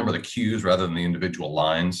 By the way, I number the cues rather than the individual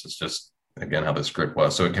lines. It's just, again, how the script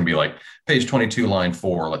was. So it can be like page 22, line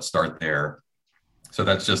 4. Let's start there. So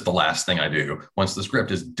that's just the last thing I do. Once the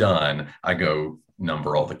script is done, I go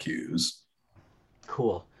number all the cues.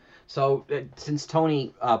 Cool. So since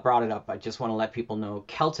Tony brought it up, I just want to let people know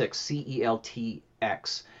Celtx,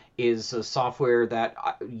 CELTX, is a software that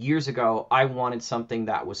years ago I wanted something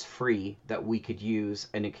that was free that we could use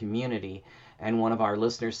in a community. And one of our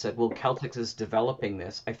listeners said, well, Celtx is developing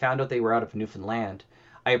this. I found out they were out of Newfoundland.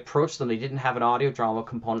 I approached them. They didn't have an audio drama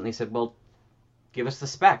component. They said, well, give us the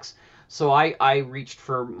specs. So I reached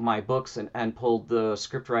for my books and pulled the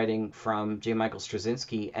script writing from J. Michael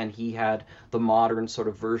Straczynski, and he had the modern sort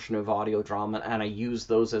of version of audio drama, and I used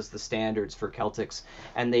those as the standards for Celtx,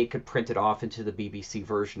 and they could print it off into the BBC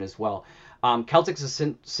version as well. Celtx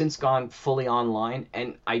has since gone fully online,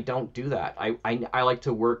 and I don't do that. I like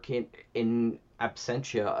to work in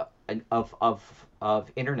absentia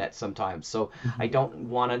of internet sometimes, so I don't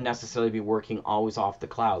want to necessarily be working always off the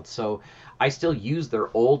cloud. So I still use their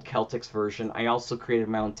old Celtx version. I also created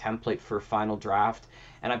my own template for Final Draft,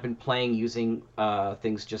 and I've been playing using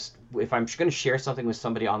things. Just if I'm going to share something with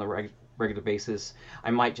somebody on the regular basis, I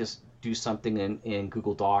might just do something in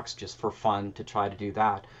Google Docs just for fun to try to do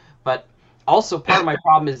that. But also, part of my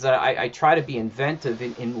problem is that I try to be inventive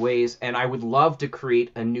in ways, and I would love to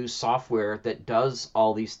create a new software that does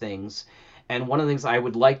all these things. And one of the things I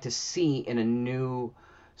would like to see in a new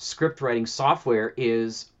script writing software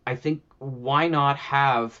is, I think, why not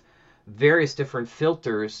have various different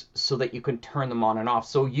filters so that you can turn them on and off.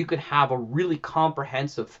 So you could have a really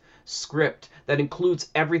comprehensive script that includes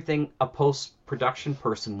everything a post-production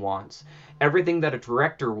person wants, everything that a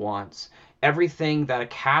director wants, everything that a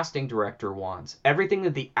casting director wants, everything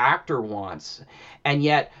that the actor wants, and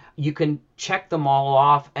yet you can check them all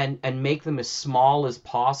off and make them as small as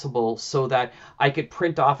possible so that I could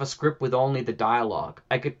print off a script with only the dialogue.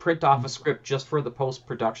 I could print off a script just for the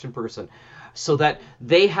post-production person so that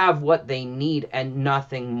they have what they need and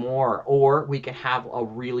nothing more. Or we can have a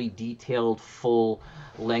really detailed,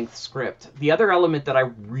 full-length script. The other element that I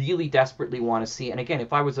really desperately want to see, and again,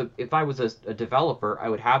 if I was a developer, I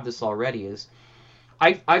would have this already, is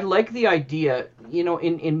I like the idea,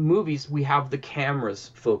 in movies we have the camera's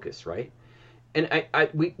focus, right? And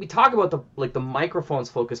we talk about the microphone's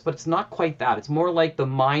focus, but it's not quite that. It's more like the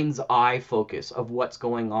mind's eye focus of what's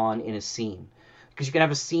going on in a scene. Because you can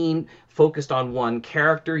have a scene focused on one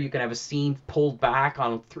character, you can have a scene pulled back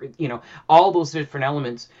on, all those different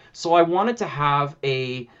elements. So I wanted to have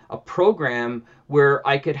a program where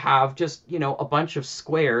I could have just, a bunch of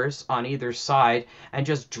squares on either side and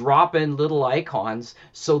just drop in little icons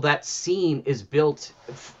so that scene is built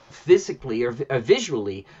physically or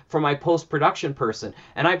visually for my post-production person.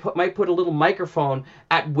 And I might put a little microphone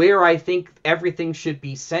at where I think everything should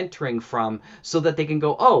be centering from so that they can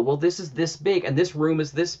go, oh, well, this is this big and this room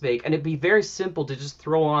is this big. And it'd be very simple to just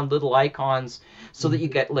throw on little icons so that you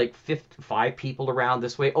get like 5 people around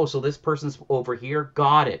this way. Oh, so this person's over here.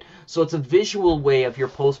 Got it. So it's a visual way of your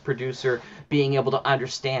post-producer being able to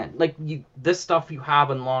understand. Like this stuff you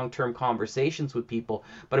have in long-term conversations with people,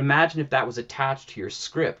 but imagine if that was attached to your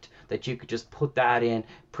script. script that you could just put that in,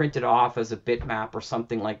 print it off as a bitmap or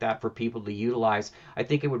something like that for people to utilize, I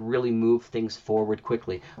think it would really move things forward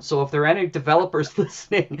quickly. So if there are any developers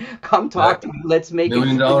listening, come talk to me. Let's make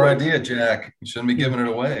 $1 million it idea, Jack. You shouldn't be giving it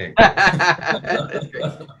away.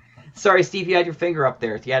 Sorry, Steve, you had your finger up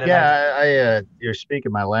there. If you had an you're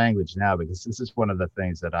speaking my language now, because this is one of the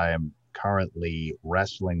things that I am currently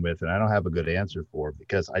wrestling with, and I don't have a good answer for,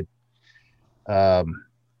 because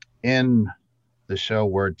in the show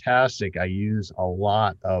Wordtastic, I use a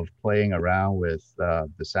lot of playing around with the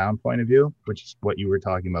sound point of view, which is what you were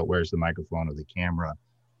talking about. Where's the microphone or the camera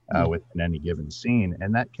within any given scene?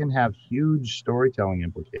 And that can have huge storytelling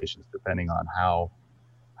implications depending on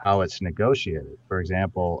how it's negotiated. For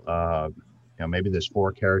example, maybe there's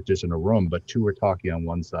 4 characters in a room, but 2 are talking on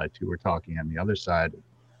one side, 2 are talking on the other side,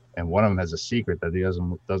 and one of them has a secret that he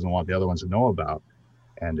doesn't want the other ones to know about,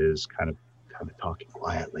 and is kind of talking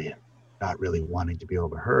quietly and not really wanting to be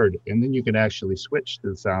overheard. And then you can actually switch to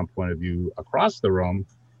the sound point of view across the room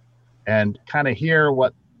and kind of hear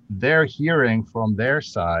what they're hearing from their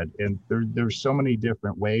side. And there's so many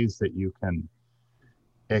different ways that you can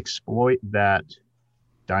exploit that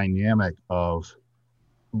dynamic of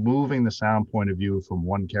moving the sound point of view from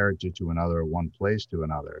one character to another, one place to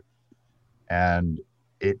another. And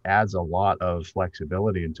it adds a lot of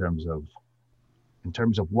flexibility in terms of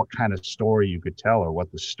what kind of story you could tell or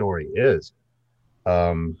what the story is.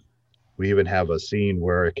 We even have a scene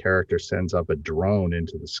where a character sends up a drone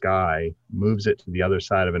into the sky, moves it to the other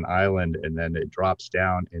side of an island, and then it drops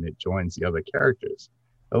down and it joins the other characters.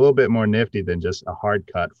 A little bit more nifty than just a hard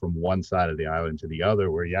cut from one side of the island to the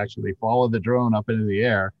other, where you actually follow the drone up into the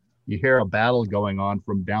air. You hear a battle going on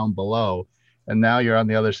from down below, and now you're on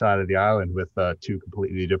the other side of the island with 2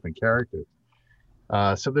 completely different characters.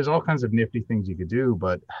 So there's all kinds of nifty things you could do,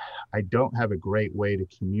 but I don't have a great way to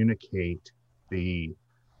communicate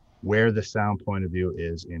where the sound point of view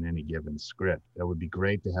is in any given script. It would be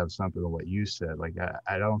great to have something like what you said. Like,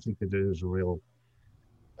 I don't think that there's a real,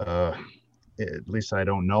 at least I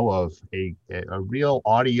don't know of a real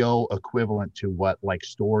audio equivalent to what like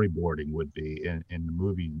storyboarding would be in the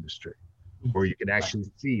movie industry, where you can actually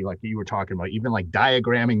see, like you were talking about, even like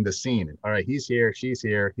diagramming the scene. All right, he's here, she's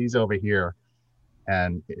here, he's over here.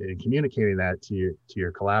 And communicating that to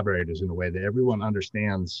your collaborators in a way that everyone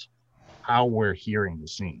understands how we're hearing the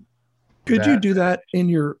scene. Could you do that in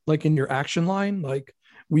your action line? Like,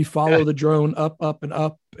 we follow the drone up,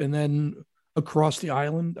 and then across the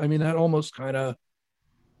island. I mean, that almost kind of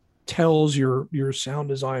tells your sound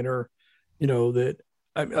designer, that,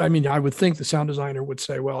 I mean, I would think the sound designer would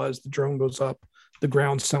say, well, as the drone goes up, the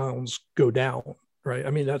ground sounds go down, right?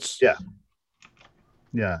 I mean, that's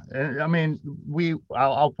Yeah, and I mean,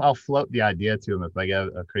 I'll float the idea to them if I get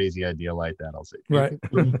a crazy idea like that. I'll say, right,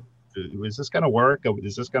 is this going to work?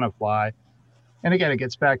 Is this going to fly? And again, it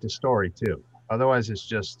gets back to story too. Otherwise, it's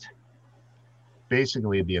just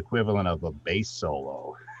basically the equivalent of a bass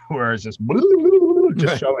solo, where it's just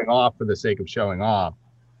showing off for the sake of showing off.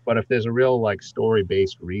 But if there's a real like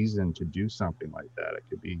story-based reason to do something like that, it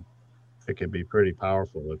could be pretty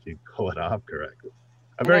powerful if you pull it off correctly.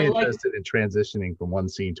 I'm very interested in transitioning from one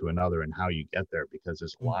scene to another and how you get there, because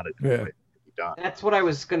there's a lot of different ways to be done. That's what I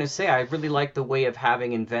was going to say. I really like the way of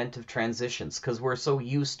having inventive transitions, because we're so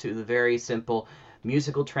used to the very simple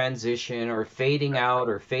musical transition or fading out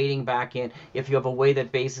or fading back in. If you have a way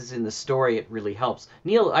that bases in the story, it really helps.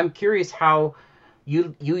 Neil, I'm curious how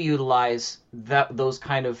you utilize those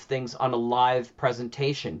kind of things on a live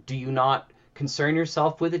presentation. Do you not concern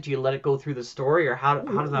yourself with it? Do you let it go through the story, or how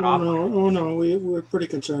does that operate? No, we're pretty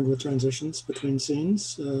concerned with transitions between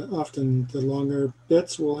scenes. Often the longer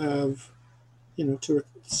bits will have,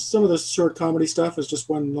 some of the short comedy stuff is just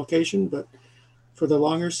one location, but for the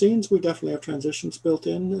longer scenes, we definitely have transitions built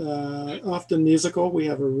in. Often musical, we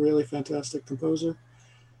have a really fantastic composer.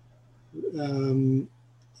 And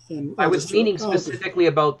I was meaning specifically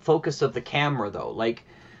about focus of the camera, though, like.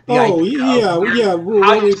 How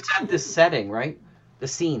you set this setting, right? The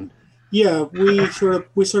scene. Yeah, we sort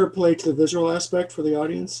of play to the visual aspect for the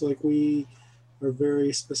audience. Like, we are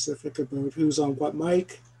very specific about who's on what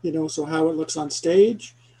mic, so how it looks on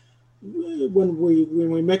stage. When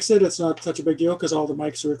we mix it, it's not such a big deal because all the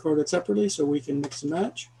mics are recorded separately, so we can mix and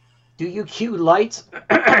match. Do you cue lights?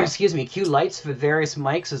 Cue lights for various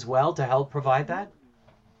mics as well to help provide that?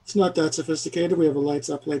 It's not that sophisticated. We have a lights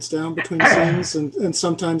up, lights down between scenes, and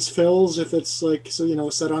sometimes fills if it's like,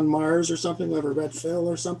 set on Mars or something. We'll have a red fill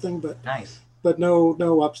or something, but nice. But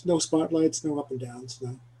no ups, no spotlights, no up and downs,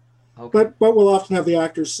 no. Okay. But we'll often have the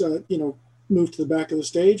actors, move to the back of the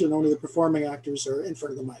stage, and only the performing actors are in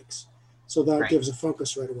front of the mics, so that gives a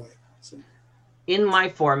focus right away. So. in my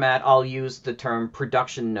format, I'll use the term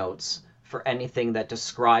production notes for anything that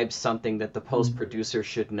describes something that the post producer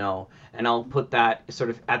should know, and I'll put that sort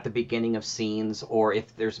of at the beginning of scenes, or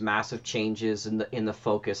if there's massive changes in the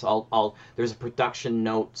focus, I'll there's a production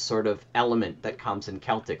note sort of element that comes in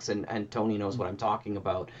Celtics, and Tony knows what I'm talking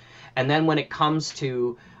about. And then when it comes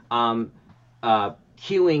to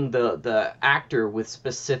cueing the actor with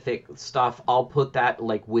specific stuff, I'll put that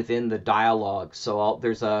like within the dialogue. So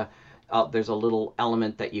there's a little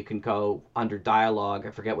element that you can go under dialogue.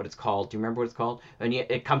 I forget what it's called. Do you remember what it's called? And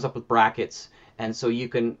it comes up with brackets, and so you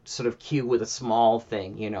can sort of cue with a small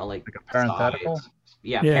thing, like a parenthetical. Sides.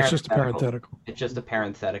 Yeah, it's just a parenthetical. It's just a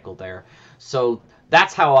parenthetical there. So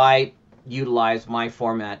that's how I utilize my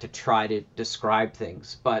format to try to describe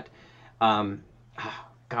things. But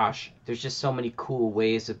gosh, there's just so many cool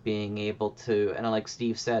ways of being able to, and like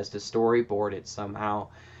Steve says, to storyboard it somehow.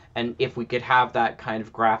 And if we could have that kind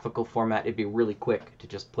of graphical format, it'd be really quick to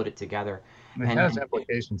just put it together. It has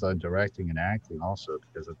implications on directing and acting also,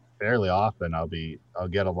 because fairly often I'll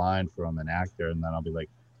get a line from an actor, and then I'll be like,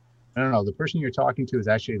 no, the person you're talking to is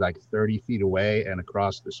actually like 30 feet away and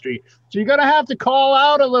across the street. So you're going to have to call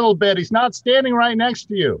out a little bit. He's not standing right next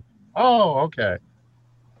to you. Oh, okay.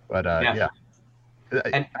 But yeah.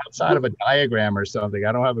 And outside of a diagram or something,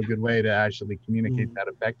 I don't have a good way to actually communicate that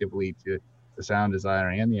effectively to the sound designer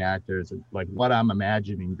and the actors, like what I'm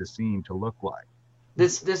imagining the scene to look like.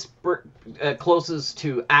 This closest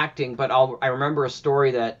to acting, but I remember a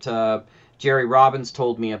story that Jerry Robbins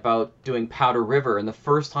told me about doing Powder River. And the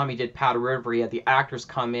first time he did Powder River, he had the actors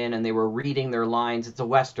come in and they were reading their lines. It's a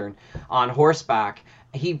Western on horseback.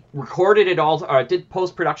 He recorded it all, or did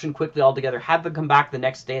post-production quickly all together, had them come back the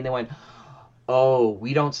next day, and they went, oh,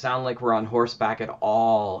 we don't sound like we're on horseback at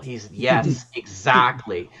all. Yes,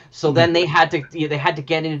 exactly. So then they had to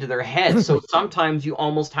get into their head. So sometimes you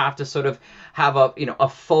almost have to sort of have a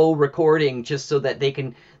faux recording just so that they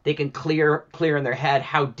can clear in their head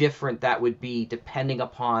how different that would be depending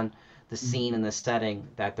upon the scene and the setting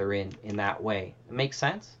that they're in that way. It makes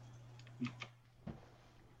sense?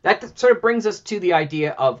 That sort of brings us to the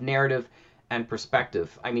idea of narrative and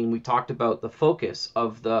perspective. I mean, we talked about the focus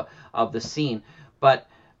of the scene, but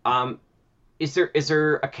is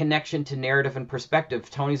there a connection to narrative and perspective?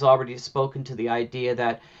 Tony's already spoken to the idea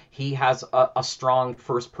that he has a strong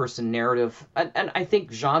first person narrative, and I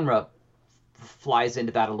think genre flies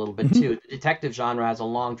into that a little bit too. The detective genre has a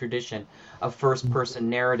long tradition of first person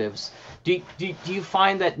narratives. Do you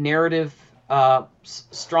find that narrative,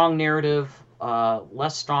 strong narrative,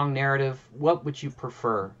 less strong narrative? What would you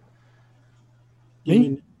prefer? You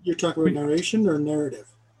mean you're talking about narration or narrative?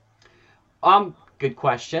 Good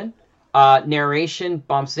question. Narration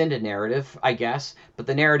bumps into narrative, I guess, but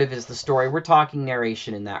the narrative is the story. We're talking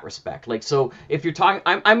narration in that respect. Like, so if you're talking,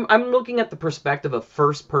 I'm looking at the perspective of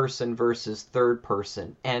first person versus third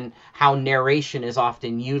person, and how narration is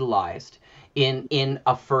often utilized in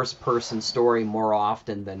a first person story more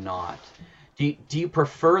often than not. Do you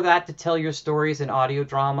prefer that to tell your stories in audio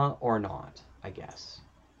drama or not? I guess.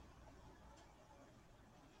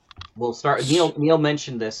 We'll start. Neil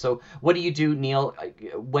mentioned this. So, what do you do, Neil,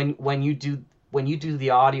 when you do the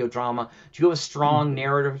audio drama? Do you have a strong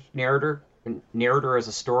narrator as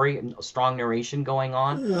a story, and a strong narration going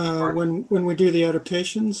on? When we do the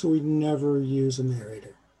adaptations, we never use a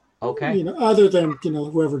narrator. Okay. Other than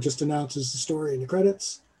whoever just announces the story in the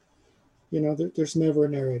credits. There's never a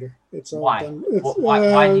narrator. It's all done.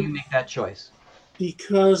 Why do you make that choice?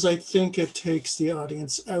 Because I think it takes the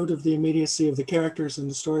audience out of the immediacy of the characters and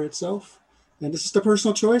the story itself. And this is a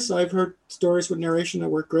personal choice. I've heard stories with narration that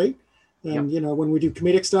work great. And, when we do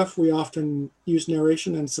comedic stuff, we often use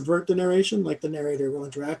narration and subvert the narration, like the narrator will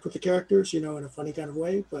interact with the characters, in a funny kind of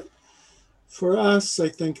way. But for us, I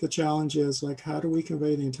think the challenge is, like, how do we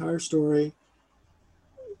convey the entire story,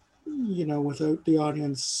 without the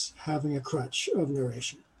audience having a crutch of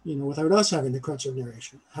narration, without us having the crutch of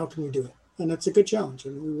narration? How can we do it? And that's a good challenge,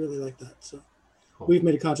 and we really like that. So We've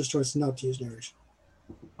made a conscious choice not to use narration.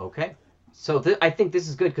 Okay. So I think this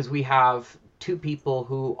is good because we have two people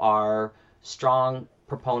who are strong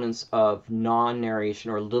proponents of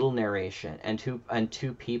non-narration or little narration, and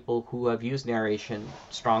two people who have used narration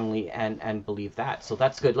strongly and believe that. So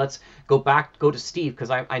that's good. Let's go to Steve, because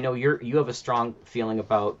I know you have a strong feeling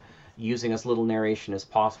about using as little narration as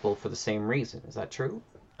possible for the same reason. Is that true?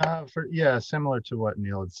 Similar to what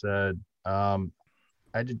Neil had said.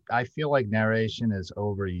 I feel like narration is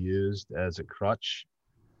overused as a crutch,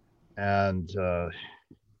 and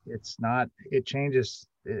it's going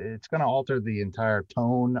to alter the entire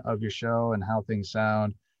tone of your show and how things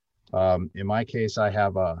sound. In my case, I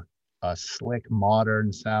have a a slick,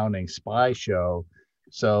 modern sounding spy show.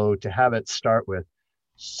 So to have it start with,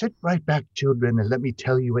 sit right back, children, and let me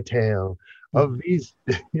tell you a tale of these,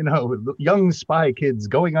 young spy kids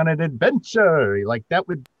going on an adventure. Like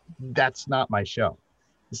that's not my show.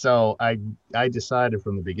 So I decided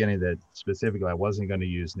from the beginning that specifically I wasn't going to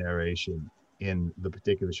use narration in the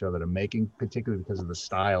particular show that I'm making, particularly because of the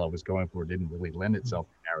style I was going for. It didn't really lend itself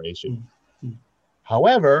to narration.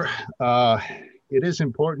 However, it is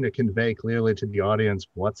important to convey clearly to the audience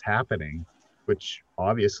what's happening, which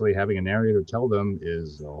obviously having a narrator tell them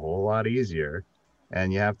is a whole lot easier.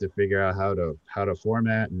 And you have to figure out how to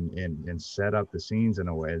format and set up the scenes in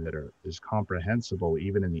a way that is comprehensible,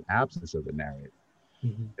 even in the absence of a narrator.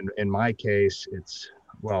 In my case,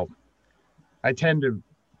 I tend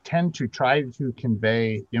to try to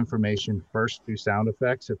convey information first through sound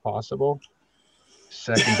effects if possible,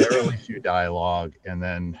 secondarily through dialogue, and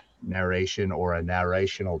then narration or a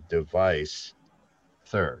narrational device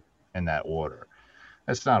third, in that order.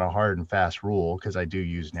 That's not a hard and fast rule, because I do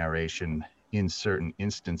use narration in certain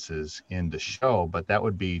instances in the show, but that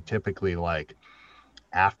would be typically like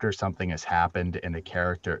after something has happened and a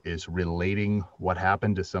character is relating what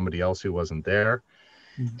happened to somebody else who wasn't there.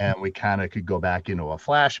 And we kind of could go back into a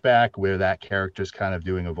flashback where that character's kind of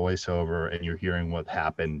doing a voiceover and you're hearing what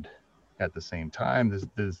happened at the same time.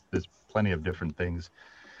 There's plenty of different things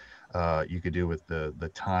you could do with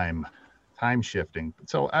the time shifting.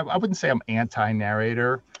 So I wouldn't say I'm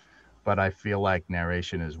anti-narrator, but I feel like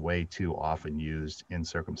narration is way too often used in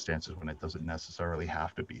circumstances when it doesn't necessarily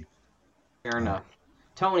have to be. Fair enough.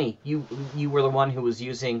 Tony, you were the one who was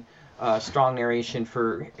using strong narration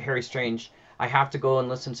for Harry Strange. I have to go and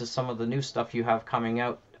listen to some of the new stuff you have coming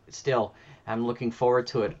out still. I'm looking forward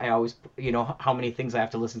to it. I always, how many things I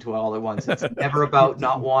have to listen to all at once. It's never about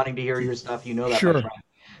not wanting to hear your stuff. You know that, sure. My friend.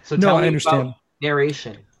 So tell me about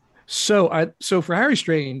narration. So for Harry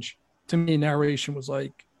Strange, to me, narration was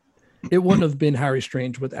like, it wouldn't have been Harry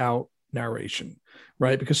Strange without narration,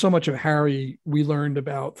 right? Because so much of Harry we learned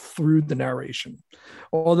about through the narration.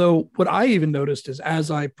 Although what I even noticed is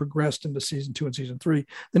as I progressed into season 2 and season 3,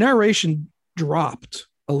 the narration dropped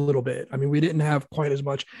a little bit. I mean, we didn't have quite as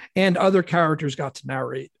much, and other characters got to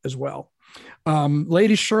narrate as well.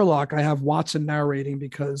 Lady Sherlock, I have Watson narrating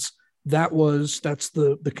because that's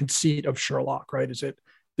the conceit of Sherlock, right? Is it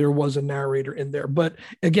there was a narrator in there, but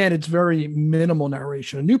again, it's very minimal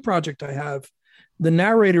narration. A new project I have, the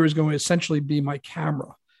narrator is going to essentially be my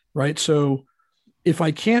camera, right? So if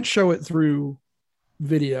I can't show it through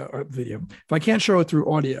video, if I can't show it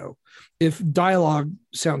through audio, if dialogue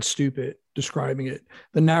sounds stupid describing it,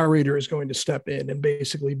 the narrator is going to step in and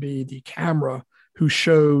basically be the camera who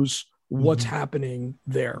shows what's happening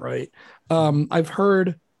there, right? I've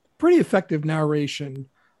heard pretty effective narration.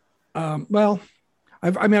 I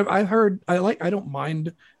don't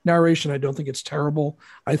mind narration. I don't think it's terrible.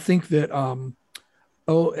 I think that,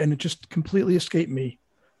 and it just completely escaped me.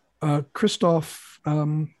 Christoph,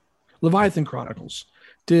 Leviathan Chronicles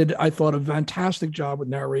did, I thought, a fantastic job with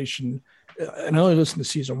narration. And I only listened to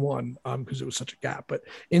season 1 because it was such a gap. But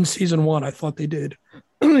in season 1, I thought he did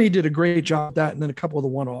a great job with that, and then a couple of the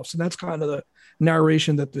one-offs. And that's kind of the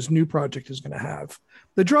narration that this new project is going to have.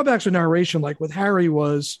 The drawbacks of narration, like with Harry,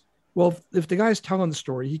 was, well, if the guy's telling the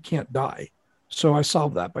story, he can't die. So I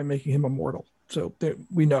solved that by making him immortal. So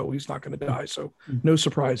we know he's not going to die. So no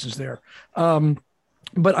surprises there.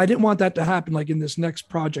 But I didn't want that to happen. Like in this next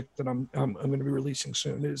project that I'm going to be releasing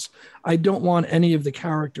soon, is I don't want any of the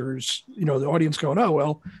characters, the audience going, oh,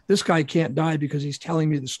 well, this guy can't die because he's telling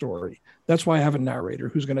me the story. That's why I have a narrator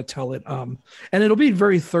who's going to tell it. And it'll be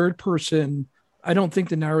very third person. I don't think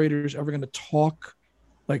the narrator is ever going to talk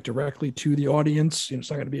like directly to the audience. It's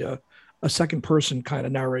not going to be a second person kind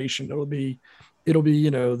of narration. It'll be the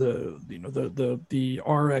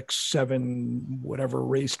RX-7 whatever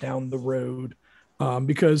race down the road.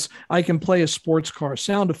 Because I can play a sports car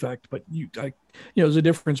sound effect, but there's a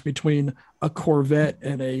difference between a Corvette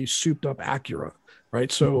and a souped up Acura,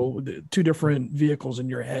 right? So the two different vehicles in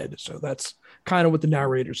your head. So that's kind of what the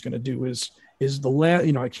narrator is going to do is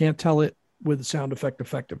I can't tell it with the sound effect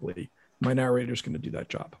effectively. My narrator is going to do that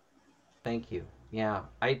job. Thank you. Yeah.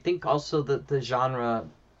 I think also that the genre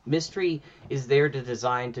mystery is there to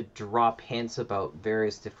design to drop hints about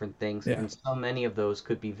various different things. Yeah. And so many of those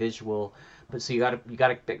could be visual. But so you got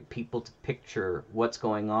to get people to picture what's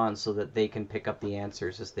going on so that they can pick up the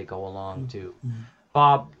answers as they go along too.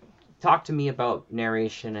 Bob, talk to me about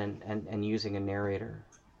narration and using a narrator.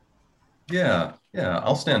 Yeah,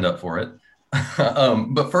 I'll stand up for it.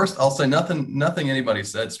 But first, I'll say nothing anybody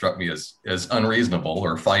said struck me as unreasonable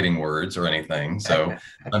or fighting words or anything. So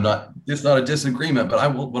it's not a disagreement.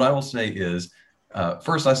 But what I will say is,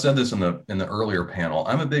 first, I said this in the earlier panel.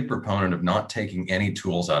 I'm a big proponent of not taking any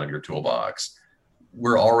tools out of your toolbox.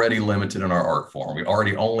 We're already limited in our art form. We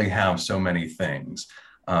already only have so many things.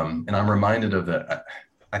 And I'm reminded of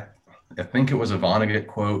I think it was a Vonnegut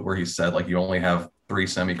quote where he said, like, you only have 3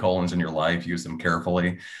 semicolons in your life, use them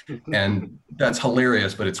carefully. And that's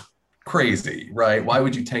hilarious, but it's crazy, right? Why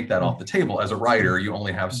would you take that off the table? As a writer, you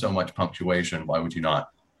only have so much punctuation. Why would you not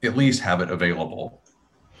at least have it available?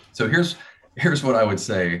 So here's what I would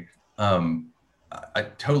say. I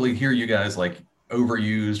totally hear you guys, like,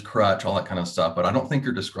 overused, crutch, all that kind of stuff, but I don't think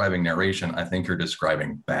you're describing narration. I think you're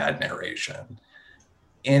describing bad narration.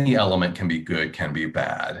 Any element can be good, can be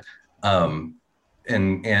bad.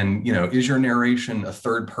 And you know, is your narration a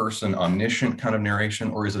third person omniscient kind of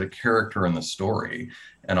narration, or is it a character in the story?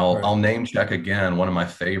 And I'll name check again one of my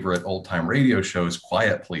favorite old time radio shows,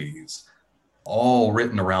 Quiet Please, all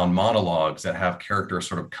written around monologues that have characters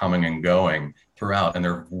sort of coming and going throughout, and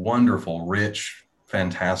they're wonderful, rich,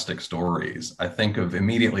 fantastic stories.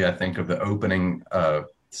 Immediately I think of the opening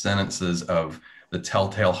sentences of The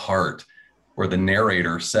Telltale Heart, where the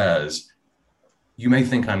narrator says, "You may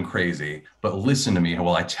think I'm crazy, but listen to me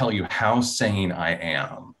while I tell you how sane I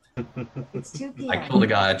am." It's 2 p.m. I killed a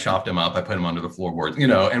guy, I chopped him up, I put him under the floorboards, you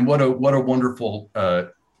know, and what a wonderful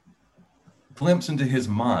glimpse into his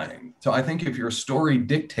mind. So I think if your story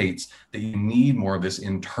dictates that you need more of this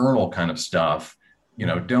internal kind of stuff, you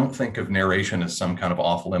know, don't think of narration as some kind of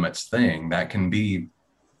off limits thing. That can be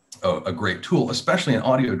a great tool, especially in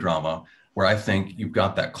audio drama, where I think you've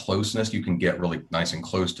got that closeness. You can get really nice and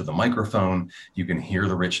close to the microphone. You can hear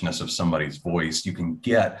the richness of somebody's voice. You can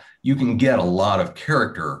get a lot of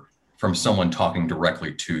character from someone talking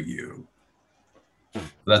directly to you.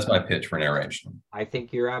 That's my pitch for narration. I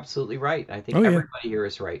think you're absolutely right. I think everybody here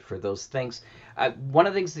is right for those things. One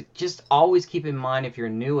of the things that just always keep in mind if you're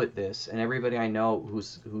new at this, and everybody I know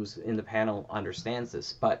who's in the panel understands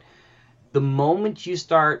this, but the moment you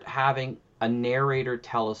start having a narrator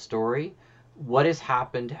tell a story, what has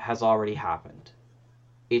happened has already happened.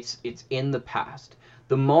 It's in the past.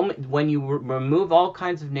 The moment when you remove all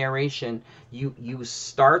kinds of narration, you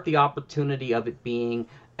start the opportunity of it being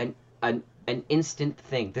an instant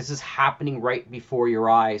thing. This is happening right before your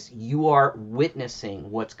eyes. You are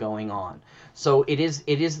witnessing what's going on. So it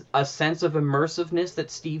is a sense of immersiveness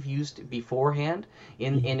that Steve used beforehand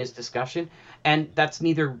in his discussion, and that's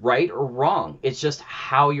neither right or wrong. It's just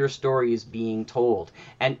how your story is being told,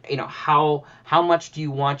 and you know how much do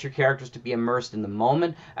you want your characters to be immersed in the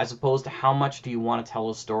moment, as opposed to how much do you want to tell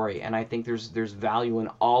a story. And I think there's value in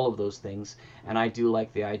all of those things, and I do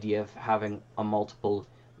like the idea of having a multiple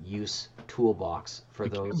use toolbox for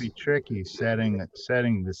those. It can be tricky setting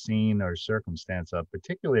the scene or circumstance up,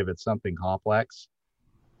 particularly if it's something complex.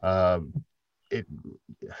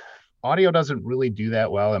 Audio doesn't really do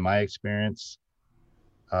that well, in my experience,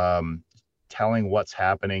 telling what's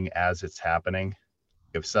happening as it's happening.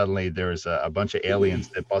 If suddenly there's a bunch of aliens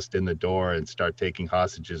that bust in the door and start taking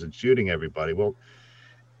hostages and shooting everybody, well,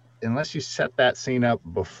 unless you set that scene up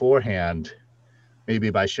beforehand,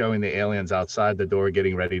 maybe by showing the aliens outside the door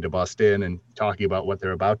getting ready to bust in and talking about what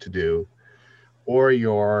they're about to do, or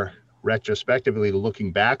you're retrospectively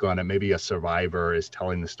looking back on it, maybe a survivor is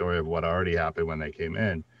telling the story of what already happened when they came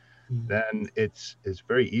in, then it's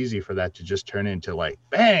very easy for that to just turn into like,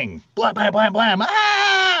 bang, blam, blam, blam, blam,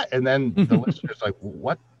 ah! And then the listener's like,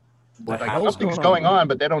 what like, something's going on,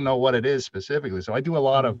 but they don't know what it is specifically. So I do a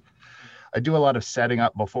lot of setting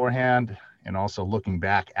up beforehand, and also looking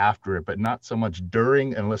back after it, but not so much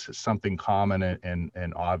during, unless it's something common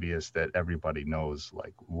and obvious that everybody knows,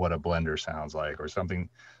 like what a blender sounds like, or something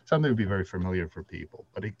would be very familiar for people.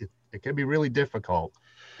 But it can be really difficult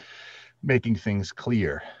making things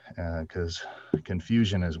clear, because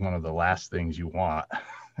confusion is one of the last things you want.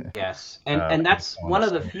 Yes, and that's one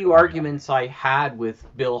of the few arguments I had with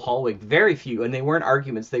Bill Hollweg, very few, and they weren't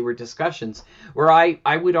arguments, they were discussions, where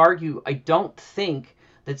I would argue, I don't think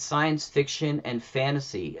that science fiction and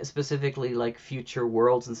fantasy, specifically like future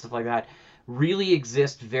worlds and stuff like that, really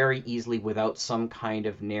exist very easily without some kind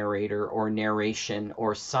of narrator or narration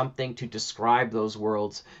or something to describe those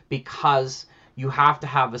worlds, because you have to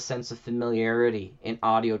have a sense of familiarity in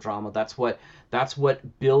audio drama. That's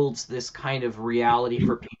what builds this kind of reality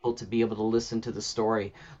for people to be able to listen to the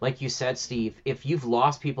story. Like you said, Steve, if you've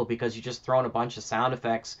lost people because you just thrown a bunch of sound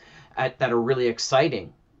effects that are really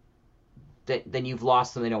exciting, then you've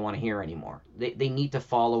lost them. They don't want to hear anymore. They need to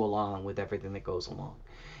follow along with everything that goes along.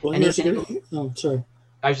 Well, sorry.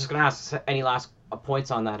 I was just going to ask any last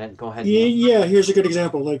points on that, and go ahead. Yeah, here's a good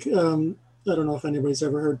example. Like, I don't know if anybody's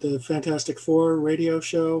ever heard the Fantastic Four radio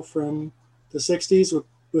show from the 60s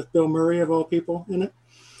with Bill Murray, of all people, in it.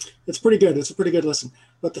 It's pretty good. It's a pretty good listen.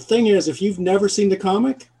 But the thing is, if you've never seen the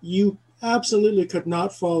comic, you absolutely could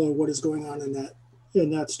not follow what is going on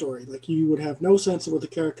in that story. Like, you would have no sense of what the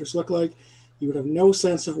characters look like. You would have no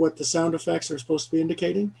sense of what the sound effects are supposed to be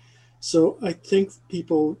indicating. So I think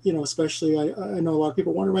people, especially I know a lot of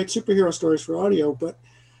people want to write superhero stories for audio, but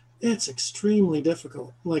it's extremely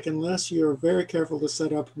difficult. Like, unless you're very careful to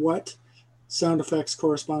set up what sound effects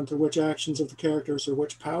correspond to which actions of the characters or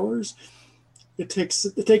which powers, it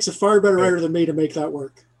takes a far better writer than me to make that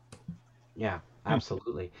work. Yeah,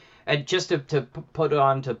 absolutely. And just to put it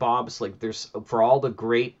on to Bob's, like, there's, for all the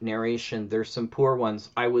great narration, there's some poor ones.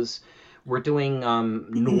 We're doing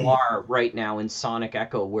Noir right now in Sonic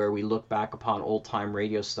Echo, where we look back upon old time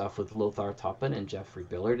radio stuff with Lothar Tuppen and Jeffrey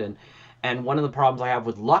Billard. And one of the problems I have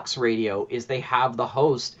with Lux Radio is they have the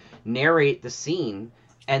host narrate the scene,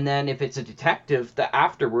 and then if it's a detective,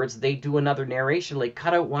 afterwards they do another narration. Like,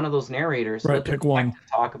 cut out one of those narrators, right? Let Pick the one.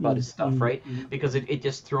 Talk about his stuff, right? Because it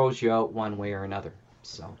just throws you out one way or another.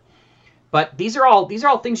 So, but these are all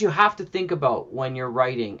things you have to think about when you're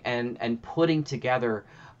writing and putting together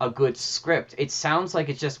a good script. It sounds like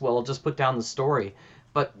it's just, well, I'll just put down the story.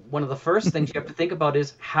 But one of the first things you have to think about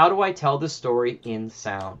is, how do I tell the story in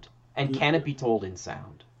sound? And can it be told in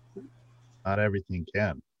sound? Not everything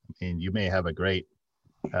can. I mean, you may have a great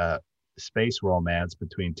space romance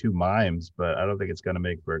between two mimes, but I don't think it's going to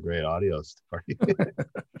make for a great audio story.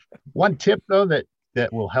 One tip, though, that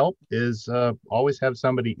will help is always have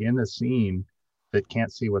somebody in the scene that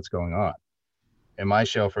can't see what's going on. In my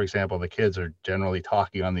show, for example, the kids are generally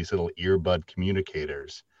talking on these little earbud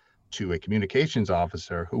communicators to a communications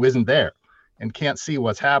officer who isn't there and can't see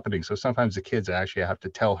what's happening. So sometimes the kids actually have to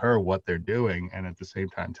tell her what they're doing and at the same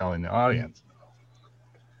time telling the audience.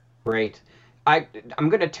 Great. I'm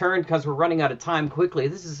going to turn, because we're running out of time, quickly.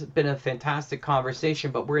 This has been a fantastic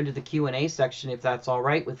conversation, but we're into the Q&A section, if that's all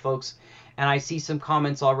right with folks. And I see some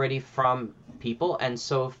comments already from people. And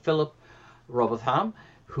so Philip Robotham,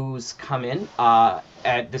 who's come in,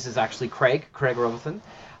 this is actually Craig Robotham,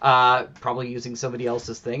 probably using somebody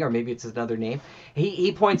else's thing, or maybe it's another name.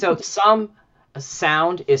 He points out some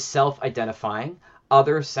sound is self-identifying,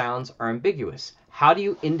 other sounds are ambiguous. How do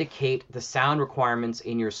you indicate the sound requirements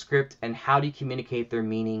in your script, and how do you communicate their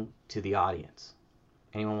meaning to the audience?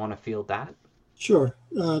 Anyone want to field that? Sure.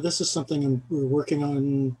 This is something we're working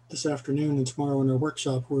on this afternoon and tomorrow in our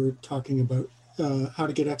workshop. We're talking about how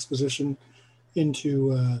to get exposition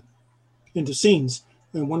into scenes.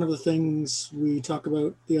 And one of the things we talk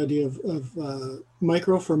about, the idea of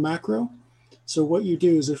micro for macro. So what you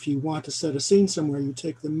do is, if you want to set a scene somewhere, you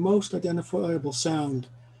take the most identifiable sound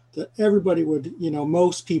that everybody would,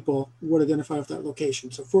 most people would identify with that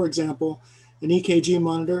location. So for example, an EKG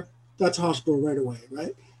monitor, that's hospital right away,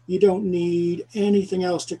 right? You don't need anything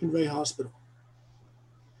else to convey hospital.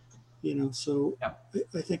 So yeah.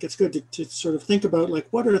 I think it's good to sort of think about, like,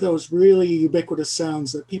 what are those really ubiquitous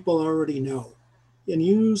sounds that people already know, and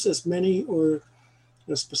use as many or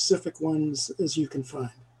as specific ones as you can find.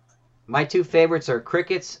 My two favorites are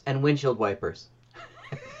crickets and windshield wipers.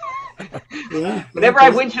 Yeah. Whenever I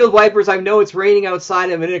have windshield wipers, I know it's raining outside.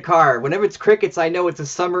 I'm in a car. Whenever it's crickets, I know it's a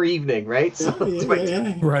summer evening, right? So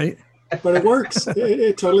yeah. Right. But it works.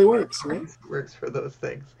 It totally works, right? It works for those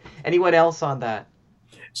things. Anyone else on that?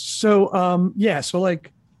 So, so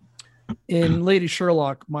like in Lady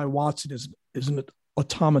Sherlock, my Watson is an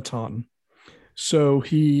automaton. So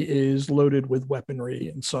he is loaded with weaponry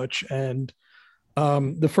and such. And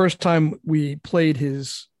the first time we played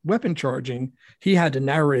his weapon charging, he had to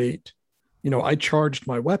narrate, I charged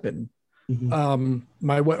my weapon,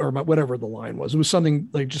 whatever the line was. It was something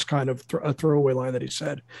like just kind of a throwaway line that he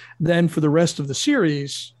said. Then for the rest of the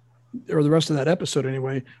series, or the rest of that episode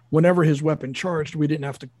anyway, whenever his weapon charged, we didn't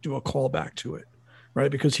have to do a callback to it, right?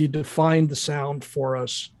 Because he defined the sound for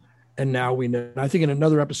us, and now we know. And I think in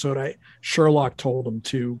another episode, Sherlock told him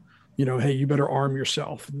to, hey, you better arm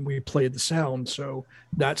yourself. And we played the sound. So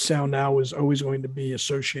that sound now is always going to be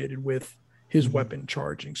associated with his weapon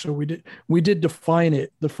charging. So we did define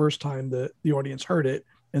it the first time the audience heard it,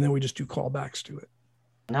 and then we just do callbacks to it.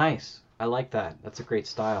 Nice. I like that. That's a great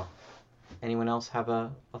style. Anyone else have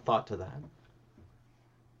a thought to that?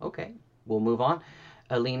 Okay, we'll move on.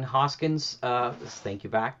 Aline Hoskins, thank you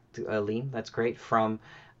back to Aline. That's great. From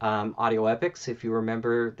Audio Epics. If you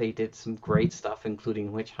remember, they did some great stuff,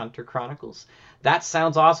 including Witch Hunter Chronicles. That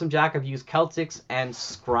sounds awesome, Jack. I've used Celtics and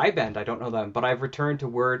Scribend. I don't know them, but I've returned to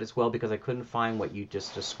Word as well because I couldn't find what you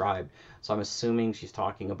just described. So I'm assuming she's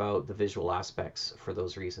talking about the visual aspects for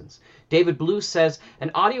those reasons. David Blue says, an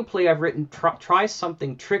audio play I've written tries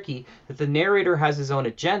something tricky that the narrator has his own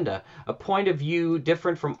agenda, a point of view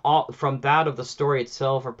different from that of the story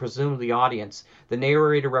itself or presumably the audience. The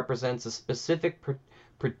narrator represents a specific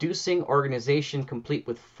producing organization complete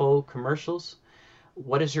with faux commercials.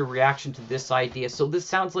 What is your reaction to this idea? So this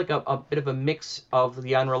sounds like a bit of a mix of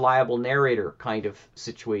the unreliable narrator kind of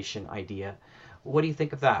situation idea. What do you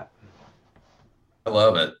think of that? I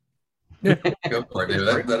love it. Go for it,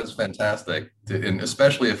 dude. That is fantastic. And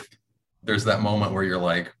especially if there's that moment where you're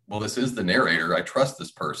like, well, this is the narrator. I trust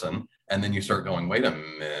this person. And then you start going, wait a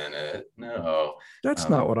minute. No. That's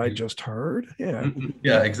not what I just heard. Yeah.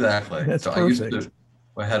 Yeah, exactly. That's so perfect.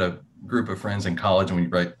 I had a group of friends in college and we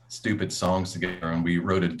write stupid songs together, and we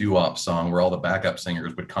wrote a doo-wop song where all the backup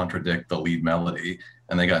singers would contradict the lead melody,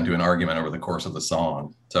 and they got into an argument over the course of the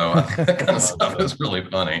song. So that kind of stuff is really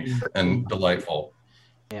funny and delightful.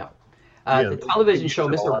 Yeah. The television show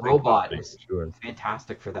Mr. Robot is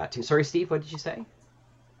fantastic for that too. Sorry, Steve, what did you say?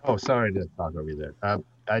 Oh, sorry to talk over you there.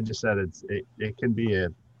 I just said it can be a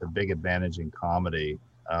big advantage in comedy.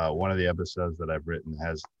 One of the episodes that I've written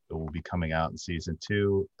will be coming out in season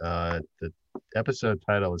 2. The episode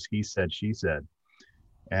title is He Said, She Said.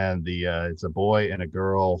 And it's a boy and a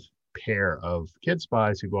girl pair of kid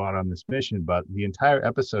spies who go out on this mission, but the entire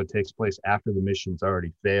episode takes place after the mission's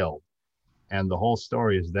already failed. And the whole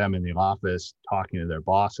story is them in the office talking to their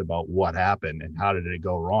boss about what happened and how did it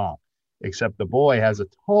go wrong. Except the boy has a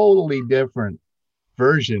totally different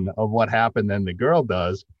version of what happened than the girl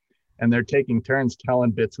does. And they're taking turns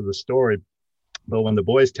telling bits of the story. But when the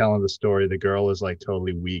boy's telling the story, the girl is like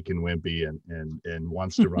totally weak and wimpy and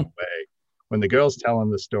wants to run away. When the girl's telling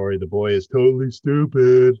the story, the boy is totally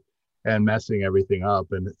stupid and messing everything up.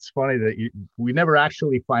 And it's funny that we never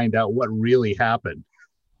actually find out what really happened.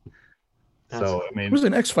 So, I mean, it was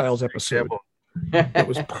an X-Files episode. It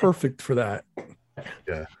was perfect for that.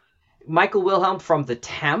 Yeah. Michael Wilhelm from The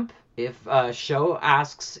Temp show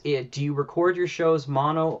asks, do you record your shows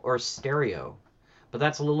mono or stereo? But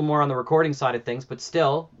that's a little more on the recording side of things. But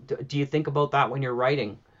still, do you think about that when you're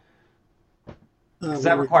writing? Because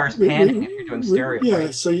that requires panning if you're doing stereo. Yeah,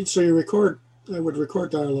 right? so you record. I would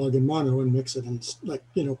record dialogue in mono and mix it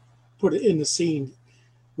and put it in the scene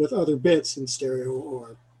with other bits in stereo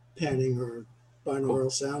or panning or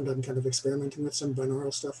binaural sound. I'm kind of experimenting with some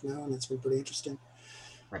binaural stuff now, and that's been pretty interesting.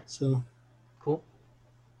 Right. So cool.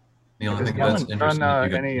 Neil, I think that's interesting.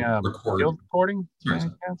 Any field recording?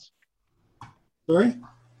 Sorry?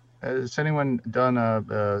 Has anyone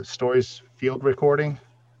done stories field recording?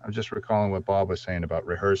 I'm just recalling what Bob was saying about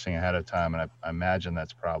rehearsing ahead of time, and I imagine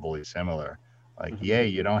that's probably similar. Like,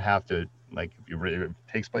 you don't have to, like, if it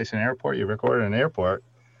takes place in an airport, you record in an airport,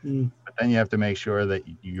 but then you have to make sure that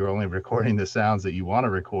you're only recording the sounds that you want to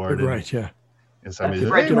record. Right, yeah. And somebody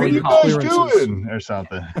says, hey, what are you guys doing? Or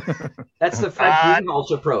something. That's the Fred Greenhalgh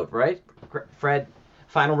approach, right? Fred,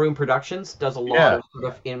 Final Room Productions, does a lot of sort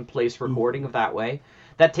of in-place recording of that way.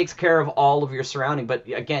 That takes care of all of your surrounding, but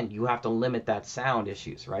again, you have to limit that sound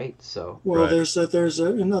issues, right? So there's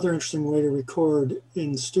another interesting way to record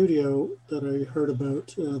in studio that I heard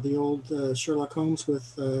about, the old Sherlock Holmes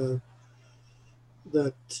with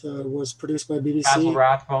that was produced by BBC. Basil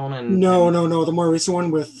Rathbone and no, the more recent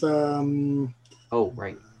one with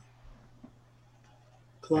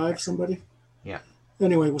Clive somebody. Yeah.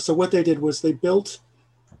 Anyway, so what they did was they built.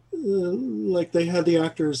 Like they had the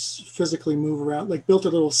actors physically move around, like built a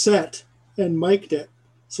little set and mic'd it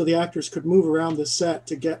so the actors could move around the set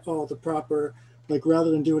to get all the proper, like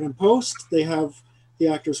rather than do it in post, they have the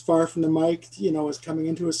actors far from the mic, as coming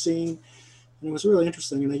into a scene. And it was really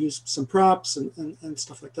interesting. And they used some props and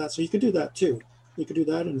stuff like that. So you could do that too. You could do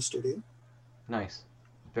that in a studio. Nice.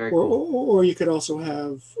 Very cool. Or you could also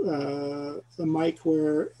have a mic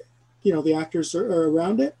where, the actors are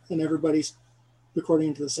around it and everybody's recording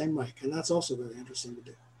into the same mic, and that's also very interesting to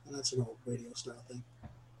do, and that's an old radio style thing.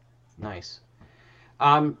 Nice.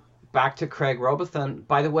 Back to Craig Robothon.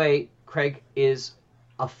 By the way, Craig is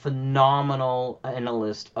a phenomenal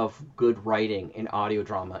analyst of good writing in audio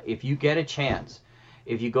drama. If you get a chance,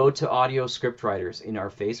 if you go to Audio Scriptwriters in our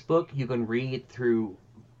Facebook, you can read through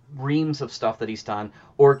reams of stuff that he's done,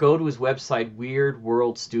 or go to his website,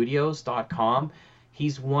 weirdworldstudios.com.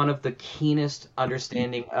 He's one of the keenest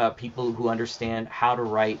understanding people who understand how to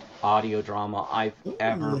write audio drama I've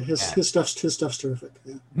ever met. His stuff's terrific.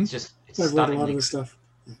 Yeah. It's I've read a stunning. lot of his stuff.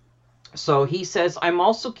 Yeah. So he says, I'm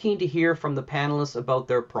also keen to hear from the panelists about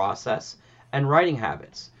their process and writing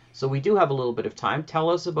habits. So we do have a little bit of time. Tell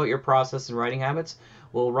us about your process and writing habits.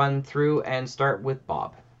 We'll run through and start with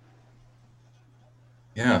Bob.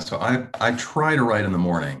 Yeah, so I try to write in the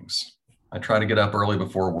mornings. I try to get up early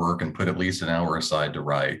before work and put at least an hour aside to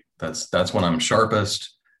write. That's when I'm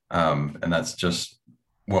sharpest, and that's just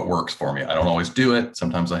what works for me. I don't always do it.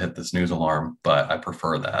 Sometimes I hit the snooze alarm, but I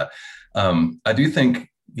prefer that. I do think,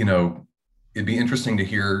 it'd be interesting to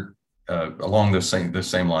hear along the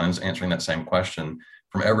same lines, answering that same question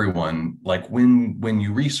from everyone, like when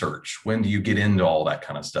you research, when do you get into all that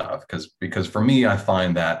kind of stuff? Because for me, I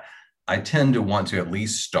find that I tend to want to at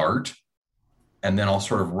least start, and then I'll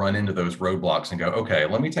sort of run into those roadblocks and go, okay,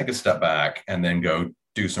 let me take a step back and then go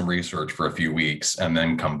do some research for a few weeks and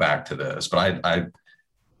then come back to this. But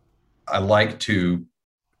I like to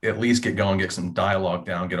at least get going, get some dialogue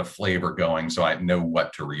down, get a flavor going so I know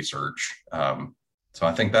what to research. So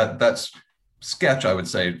I think that's sketch. I would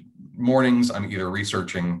say mornings, I'm either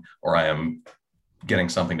researching or I am getting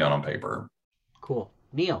something down on paper. Cool.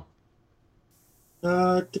 Neil?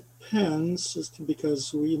 Depends, just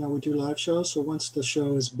because we do live shows. So once the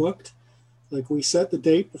show is booked, like we set the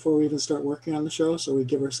date before we even start working on the show. So we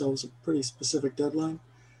give ourselves a pretty specific deadline.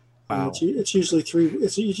 Wow. It's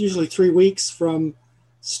usually 3 weeks from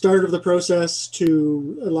start of the process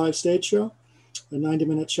to a live stage show, a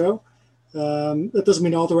 90-minute show. That doesn't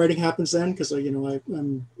mean all the writing happens then, because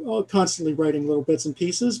I'm constantly writing little bits and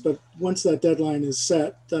pieces. But once that deadline is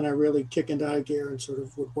set, then I really kick into high gear and sort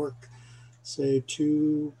of would work, say,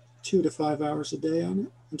 2 to 5 hours a day on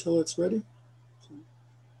it until it's ready.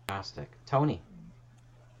 Fantastic. Tony?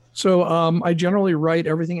 So I generally write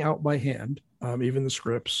everything out by hand, even the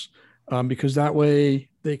scripts, because that way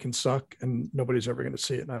they can suck and nobody's ever going to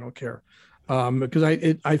see it, and I don't care. Because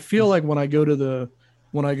I feel like when I go to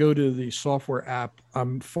the software app,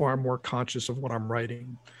 I'm far more conscious of what I'm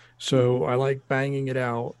writing. So I like banging it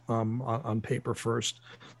out on paper first.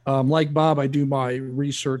 Like Bob, I do my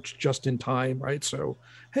research just in time, right? So,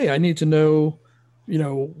 hey, I need to know,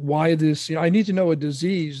 why this, I need to know a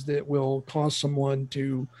disease that will cause someone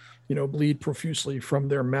to, bleed profusely from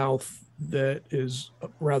their mouth that is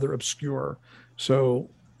rather obscure. So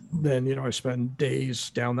then, I spend days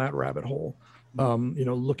down that rabbit hole,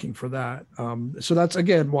 looking for that. So that's,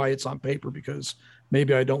 again, why it's on paper, because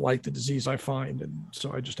maybe I don't like the disease I find. And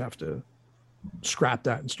so I just have to scrap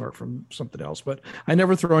that and start from something else. But I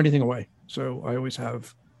never throw anything away. So I always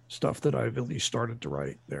have stuff that I've at least started to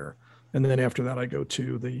write there. And then after that, I go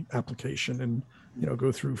to the application and,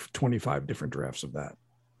 go through 25 different drafts of that.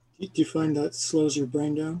 Do you find that slows your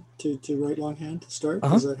brain down to write longhand to start?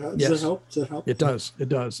 Uh-huh. Does that help? Does that help? It does.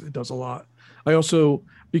 It does a lot. I also,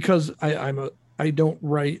 because I don't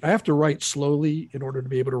write, I have to write slowly in order to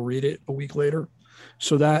be able to read it a week later.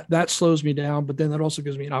 So that slows me down, but then that also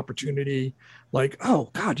gives me an opportunity, like,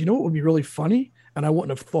 oh God, what would be really funny? And I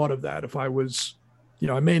wouldn't have thought of that if I was,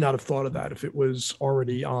 I may not have thought of that if it was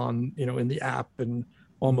already on, in the app and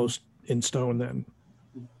almost in stone then.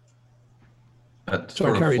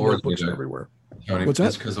 So I carry notebooks everywhere. Tony, what's that?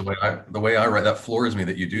 Just because the way I write, that floors me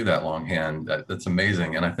that you do that longhand. That's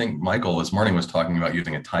amazing. And I think Michael this morning was talking about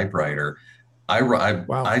using a typewriter.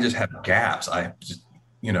 I just have gaps. I just,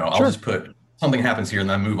 I'll just put something happens here and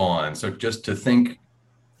then move on. So just to think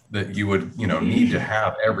that you would, need to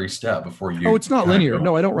have every step before you. Oh, it's not linear.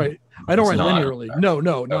 No, I don't write linearly. Okay.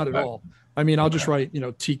 No, not at all. I mean, I'll just write,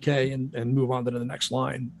 TK and move on to the next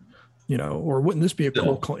line, or wouldn't this be a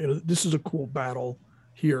cool, this is a cool battle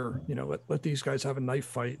here, let these guys have a knife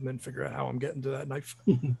fight and then figure out how I'm getting to that knife.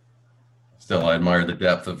 Still, I admire the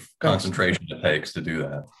depth of concentration it takes to do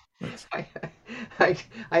that. I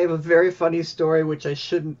have a very funny story which I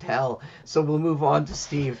shouldn't tell, so we'll move on to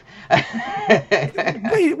Steve.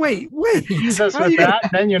 wait. Jesus, with that,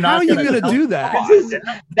 then you're not. How are you going to do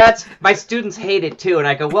that? That's my students hate it too, and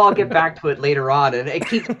I go, well, I'll get back to it later on, and it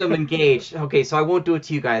keeps them engaged. Okay, so I won't do it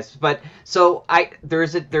to you guys, but so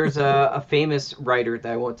there's a famous writer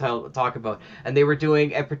that I won't talk about, and they were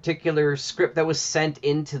doing a particular script that was sent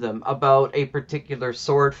into them about a particular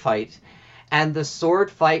sword fight. And the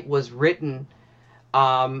sword fight was written,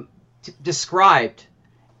 described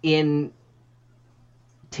in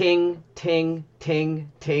ting, ting,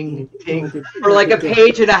 ting, ting, ting, for like a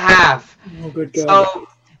page and a half. Oh, good God. So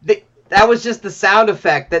that was just the sound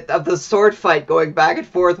effect of the sword fight going back and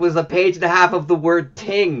forth was a page and a half of the word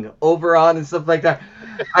ting over on and stuff like that.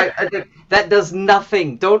 That does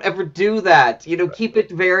nothing. Don't ever do that. Keep it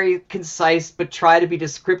very concise, but try to be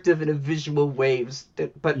descriptive in a visual ways.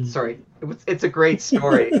 But sorry, it's a great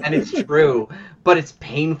story and it's true, but it's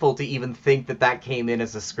painful to even think that came in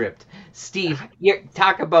as a script. Steve,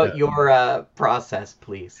 talk about your process,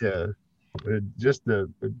 please. Yeah. Just to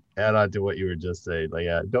add on to what you were just saying, like,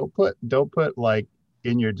 don't put like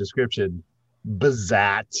in your description,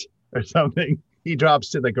 Bazat or something. He drops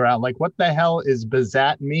to the ground. Like, what the hell is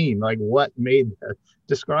Bazat mean? Like, what made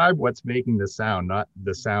describe what's making the sound, not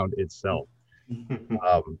the sound itself.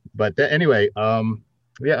 But anyway,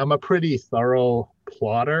 yeah, I'm a pretty thorough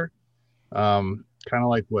plotter. Kind of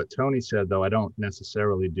like what Tony said, though, I don't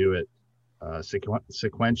necessarily do it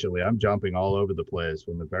sequentially. I'm jumping all over the place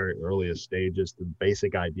from the very earliest stages to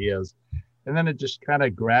basic ideas, and then it just kind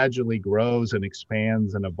of gradually grows and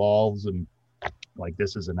expands and evolves. And like,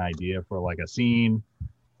 this is an idea for like a scene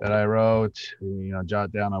that I wrote,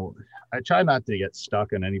 jot down. I try not to get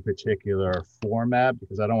stuck in any particular format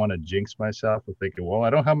because I don't want to jinx myself with thinking, well, I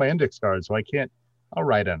don't have my index card, so I can't. I'll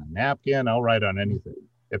write on a napkin. I'll write on anything.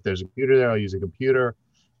 If there's a computer there, I'll use a computer.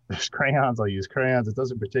 There's crayons, I'll use crayons. It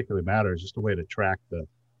doesn't particularly matter. It's just a way to track the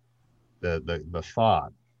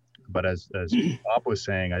thought. But as Bob was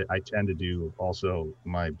saying, I tend to do also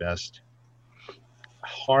my best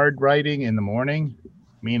hard writing in the morning,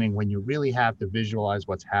 meaning when you really have to visualize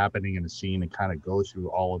what's happening in a scene and kind of go through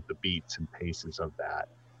all of the beats and paces of that.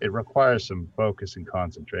 It requires some focus and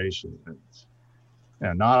concentration.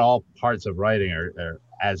 Not all parts of writing are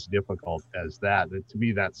as difficult as that. To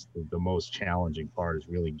me, that's the most challenging part, is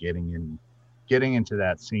really getting into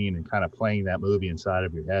that scene and kind of playing that movie inside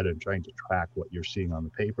of your head and trying to track what you're seeing on the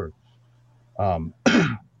paper. And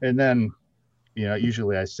then,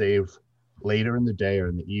 usually I save later in the day or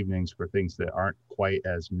in the evenings for things that aren't quite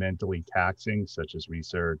as mentally taxing, such as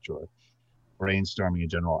research or brainstorming a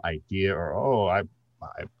general idea, or,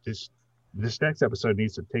 this next episode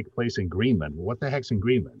needs to take place in Greenland. What the heck's in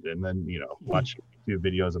Greenland? And then, watch YouTube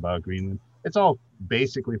videos about Greenland. It's all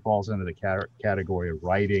basically falls into the category of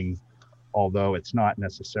writing, although it's not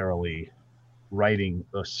necessarily writing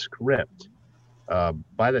a script.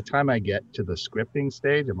 By the time I get to the scripting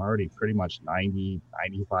stage, I'm already pretty much 95%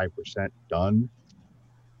 done.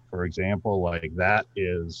 For example, like, that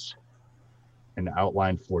is an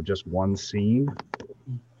outline for just one scene.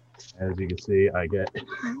 As you can see, I get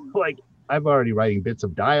like, I'm already writing bits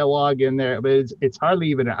of dialogue in there, but it's hardly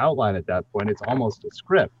even an outline at that point. It's almost a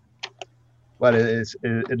script. But it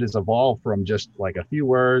has evolved from just like a few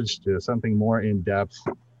words to something more in depth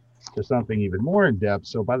to something even more in depth.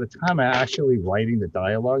 So by the time I'm actually writing the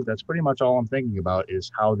dialogue, that's pretty much all I'm thinking about,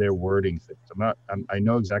 is how they're wording things. I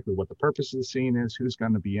know exactly what the purpose of the scene is, who's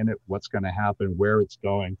going to be in it, what's going to happen, where it's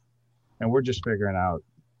going, and we're just figuring out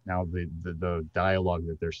now the dialogue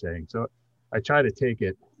that they're saying. So I try to take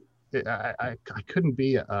it. I couldn't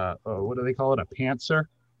be what do they call it, a pantser,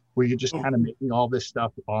 where you're just kind of making all this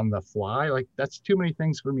stuff on the fly. Like, that's too many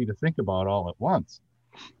things for me to think about all at once.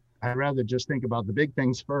 I'd rather just think about the big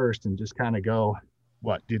things first and just kind of go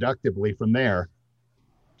deductively from there.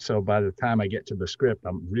 So by the time I get to the script,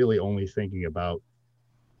 I'm really only thinking about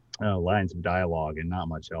lines of dialogue and not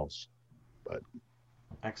much else. But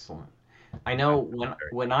excellent. I know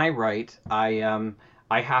when I write, I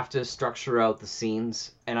have to structure out the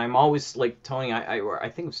scenes, and I'm always like Tony. I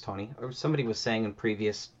think it was Tony or somebody was saying in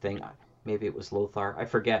previous thing. Maybe it was Lothar. I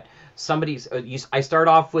forget. I start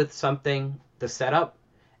off with something, the setup,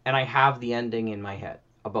 and I have the ending in my head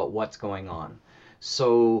about what's going on.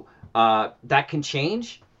 So that can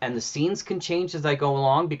change, and the scenes can change as I go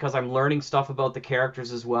along because I'm learning stuff about the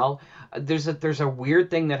characters as well. There's a weird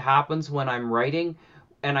thing that happens when I'm writing,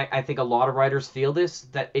 and I think a lot of writers feel this,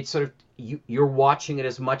 that it's sort of you're watching it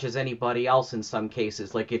as much as anybody else in some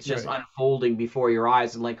cases. Like, it's just unfolding before your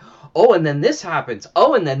eyes, and like, oh, and then this happens.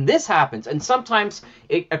 Oh, and then this happens. And sometimes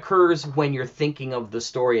it occurs when you're thinking of the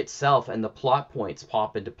story itself and the plot points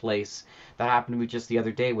pop into place. That happened to me just the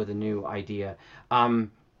other day with a new idea.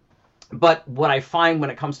 But what I find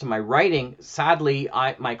when it comes to my writing, sadly,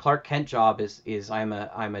 my Clark Kent job is I'm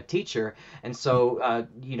a teacher, and so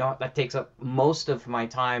that takes up most of my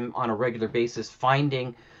time on a regular basis.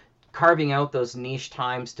 Carving out those niche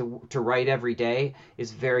times to write every day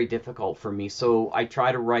is very difficult for me. So I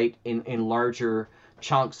try to write in larger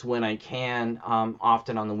chunks when I can,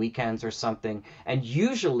 often on the weekends or something. And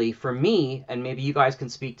usually for me, and maybe you guys can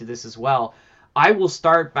speak to this as well, I will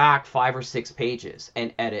start back 5 or 6 pages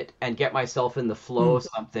and edit and get myself in the flow of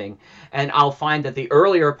something. And I'll find that the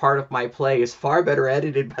earlier part of my play is far better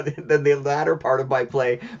edited than the latter part of my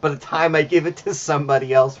play by the time I give it to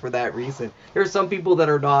somebody else for that reason. There are some people that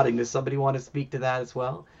are nodding. Does somebody want to speak to that as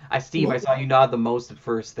well? Steve, I saw you nod the most at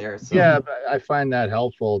first there. So. Yeah, but I find that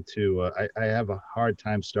helpful to, I have a hard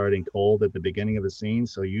time starting cold at the beginning of a scene.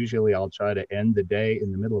 So usually I'll try to end the day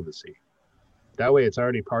in the middle of the scene. That way it's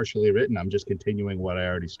already partially written. I'm just continuing what I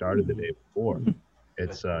already started the day before.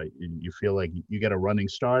 It's, you feel like you get a running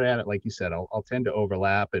start at it. Like you said, I'll tend to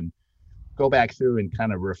overlap and go back through and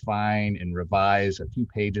kind of refine and revise a few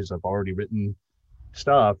pages of already written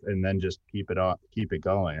stuff and then just keep it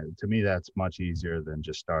going. To me, that's much easier than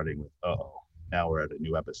just starting with, now we're at a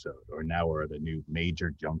new episode, or now we're at a new major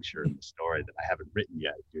juncture in the story that I haven't written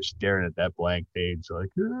yet. You're staring at that blank page like,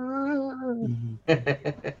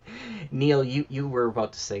 Neil, you were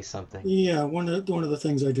about to say something. Yeah, one of the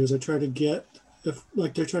things I do is I try to get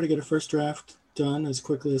a first draft done as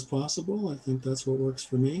quickly as possible. I think that's what works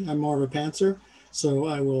for me. I'm more of a pantser, so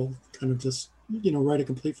I will kind of just write a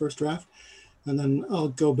complete first draft, and then I'll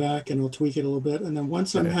go back and I'll tweak it a little bit, and then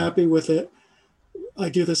once I'm happy with it, I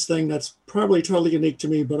do this thing that's probably totally unique to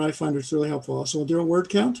me, but I find it's really helpful. So I'll do a word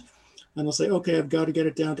count, and I'll say, okay, I've got to get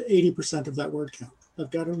it down to 80% of that word count. I've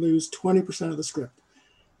got to lose 20% of the script.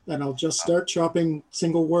 And I'll just start chopping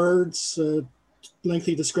single words,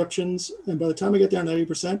 lengthy descriptions. And by the time I get down to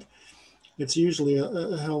 80%, it's usually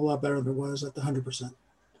a hell of a lot better than it was at the 100%.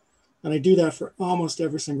 And I do that for almost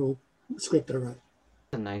every single script I write.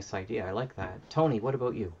 A nice idea. I like that. Tony, what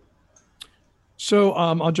about you? So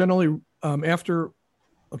I'll generally,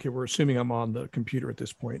 we're assuming I'm on the computer at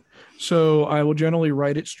this point. So I will generally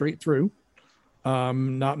write it straight through,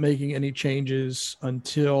 not making any changes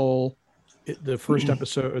until the first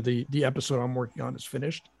episode or the episode I'm working on is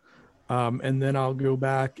finished. And then I'll go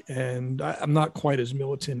back and I'm not quite as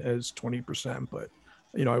militant as 20%, but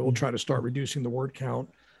I will try to start reducing the word count.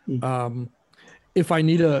 If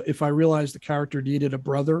I realize the character needed a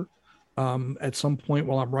brother, at some point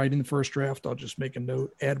while I'm writing the first draft, I'll just make a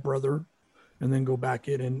note, add brother, and then go back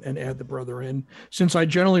in and add the brother in. Since I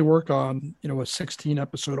generally work on, a 16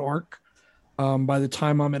 episode arc, by the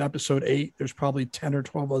time I'm at episode 8, there's probably 10 or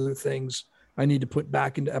 12 other things I need to put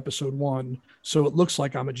back into episode 1. So it looks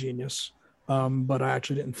like I'm a genius. But I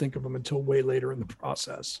actually didn't think of them until way later in the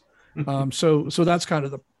process. So that's kind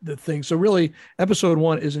of the thing. So really episode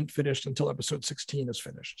 1 isn't finished until episode 16 is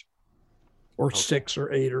finished, or 6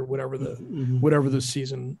 or 8 or whatever the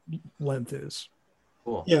season length is.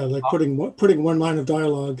 Cool. Yeah, like putting one line of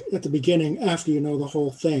dialogue at the beginning after you know the whole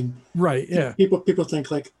thing. Right. Yeah. People think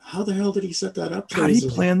like, how the hell did he set that up? How did he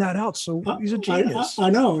plan that out? So he's a genius. I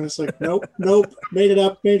know, and it's like, nope, made it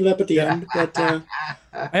up at the end. But I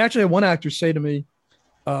actually had one actor say to me,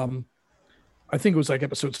 I think it was like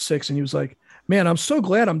episode 6, and he was like, "Man, I'm so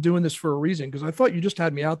glad I'm doing this for a reason, because I thought you just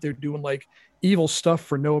had me out there doing like evil stuff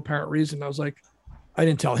for no apparent reason." I was like, I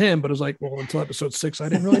didn't tell him, but it was like, well, until episode 6, I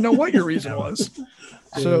didn't really know what your reason was.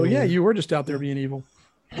 So yeah, you were just out there being evil.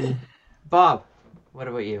 Bob, what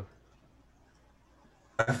about you?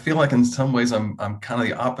 I feel like in some ways I'm kind of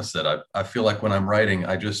the opposite. I feel like when I'm writing,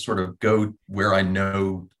 I just sort of go where I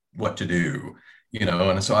know what to do,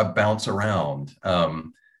 and so I bounce around.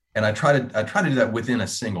 And I try to do that within a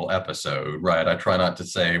single episode, right? I try not to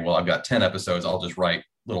say, well, I've got 10 episodes, I'll just write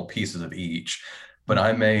little pieces of each. But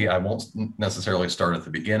I won't necessarily start at the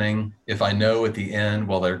beginning. If I know at the end,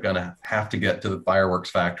 well, they're going to have to get to the fireworks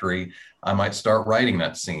factory, I might start writing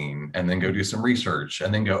that scene and then go do some research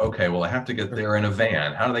and then go, okay, well, I have to get there in a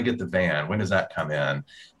van. How do they get the van? When does that come in?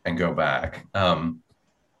 And go back.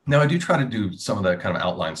 Now, I do try to do some of that kind of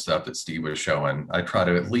outline stuff that Steve was showing. I try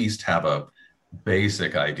to at least have a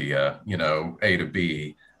basic idea, A to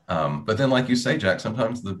B. But then, like you say, Jack,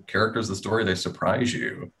 sometimes the characters, the story, they surprise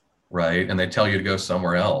you. Right. And they tell you to go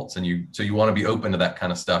somewhere else. And so you want to be open to that kind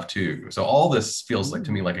of stuff too. So all this feels like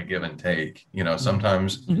to me like a give and take.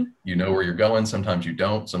 Sometimes you know where you're going, sometimes you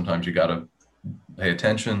don't, sometimes you got to pay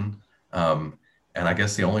attention. And I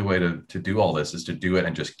guess the only way to do all this is to do it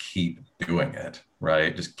and just keep doing it,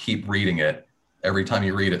 right? Just keep reading it. Every time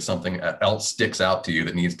you read it, something else sticks out to you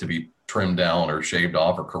that needs to be trimmed down or shaved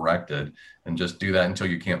off or corrected, and just do that until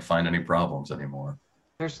you can't find any problems anymore.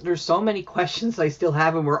 There's so many questions I still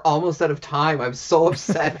have, and we're almost out of time. I'm so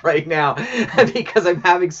upset right now because I'm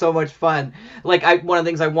having so much fun. Like, one of the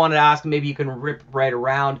things I wanted to ask, maybe you can rip right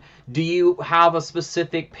around. Do you have a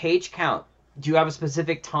specific page count? Do you have a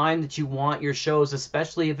specific time that you want your shows,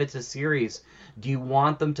 especially if it's a series? Do you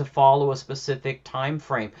want them to follow a specific time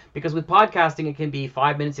frame? Because with podcasting, it can be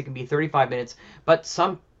 5 minutes, it can be 35 minutes, but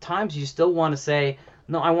some times you still want to say,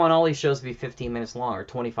 no, I want all these shows to be 15 minutes long or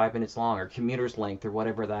 25 minutes long or commuter's length or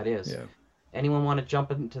whatever that is. Yeah. Anyone want to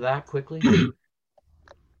jump into that quickly?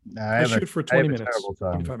 I shoot for 20 minutes,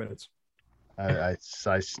 25 minutes. I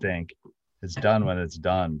stink. It's done when it's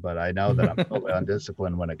done, but I know that I'm totally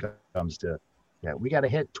undisciplined when it comes to, we got to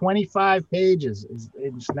hit 25 pages.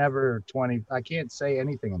 It's never 20. I can't say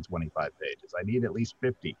anything in 25 pages. I need at least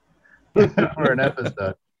 50 for an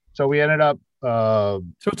episode. So we ended up. So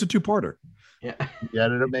it's a two-parter. Yeah. We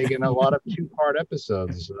ended up making a lot of two-part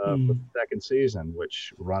episodes for the second season,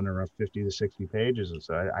 which run around 50 to 60 pages or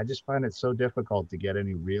so. I just find it so difficult to get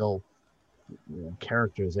any real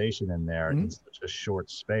characterization in there in such a short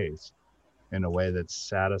space in a way that's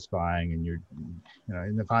satisfying, and you're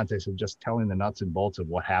in the context of just telling the nuts and bolts of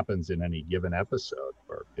what happens in any given episode,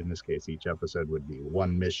 or in this case each episode would be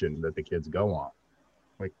one mission that the kids go on.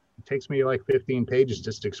 Like, it takes me like 15 pages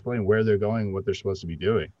just to explain where they're going, what they're supposed to be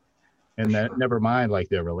doing, and that, never mind like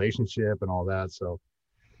their relationship and all that. So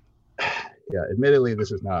admittedly,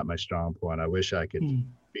 this is not my strong point. I wish I could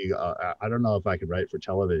be I don't know if I could write for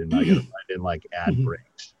television. I gotta write in like ad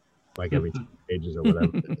breaks, like every 2 pages or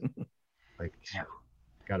whatever it is. Like,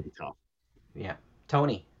 gotta be tough. Yeah.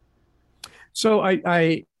 Tony. So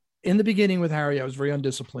I in the beginning with Harry, I was very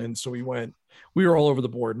undisciplined. So we were all over the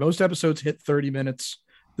board. Most episodes hit 30 minutes.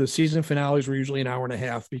 The season finales were usually an hour and a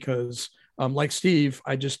half because like Steve,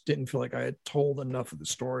 I just didn't feel like I had told enough of the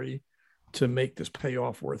story to make this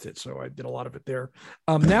payoff worth it. So I did a lot of it there.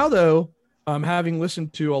 Now though, having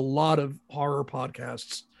listened to a lot of horror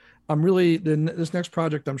podcasts, I'm really, this next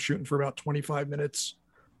project I'm shooting for about 25 minutes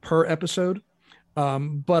per episode.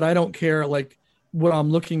 But I don't care. Like, what I'm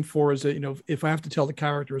looking for is that, if I have to tell the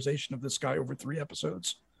characterization of this guy over 3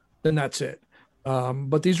 episodes, then that's it.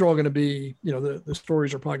 But these are all going to be, the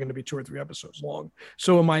stories are probably going to be 2 or 3 episodes long.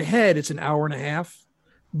 So in my head, it's an hour and a half,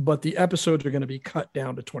 but the episodes are going to be cut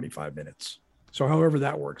down to 25 minutes. So however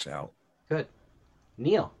that works out. Good.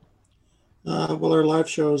 Neil. Well, our live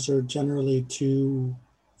shows are generally 2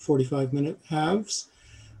 45-minute halves,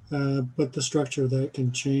 but the structure of that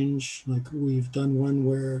can change. Like, we've done one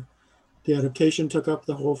where the adaptation took up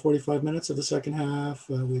the whole 45 minutes of the second half.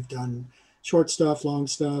 We've done short stuff, long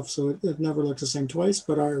stuff, so it never looks the same twice.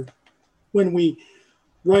 But when we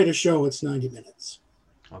write a show, it's 90 minutes.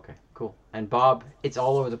 Okay, cool. And Bob, it's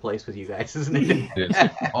all over the place with you guys, isn't it? It's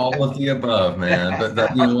all of the above, man.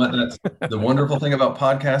 But you know what? That's the wonderful thing about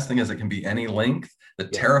podcasting is it can be any length. The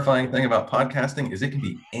terrifying thing about podcasting is it can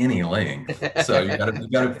be any length. So you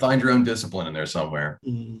gotta find your own discipline in there somewhere.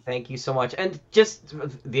 Thank you so much. And just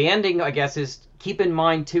the ending, I guess, is keep in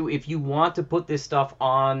mind too, if you want to put this stuff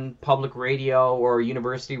on public radio or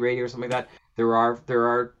university radio or something like that, there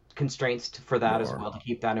are constraints for that as well, to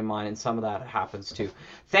keep that in mind, and some of that happens too.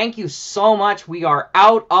 Thank you so much. We are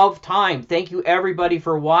out of time. Thank you everybody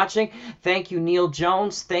for watching. Thank you Neil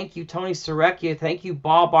Jones, thank you Tony Serecchia, thank you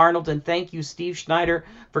Bob Arnold, and thank you Steve Schneider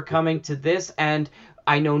for coming to this. And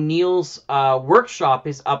I know Neil's workshop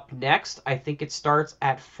is up next. I think it starts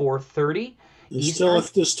at 4:30. There's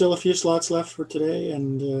still a few slots left for today,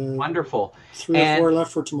 and wonderful. 3 or 4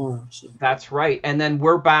 left for tomorrow. So. That's right. And then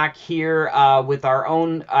we're back here with our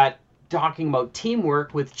own talking about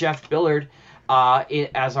teamwork with Jeff Billard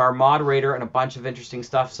as our moderator, and a bunch of interesting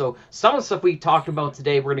stuff. So some of the stuff we talked about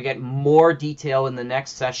today, we're going to get more detail in the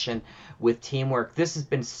next session with teamwork. This has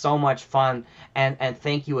been so much fun, and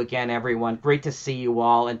thank you again, everyone. Great to see you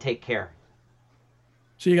all, and take care.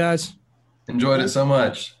 See you guys. Enjoyed it so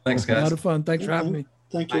much. Thanks, guys. A lot of fun. Thanks for having me.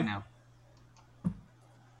 Thank you. Bye now.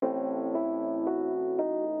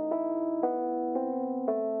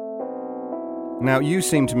 Now, you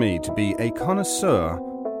seem to me to be a connoisseur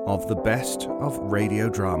of the best of radio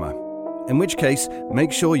drama. In which case,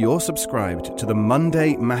 make sure you're subscribed to the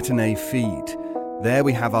Monday Matinee feed. There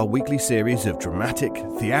we have our weekly series of dramatic,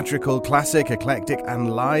 theatrical, classic, eclectic,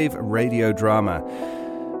 and live radio drama.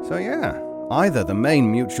 So either the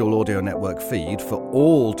main Mutual Audio Network feed for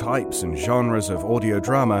all types and genres of audio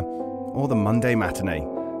drama, or the Monday Matinee,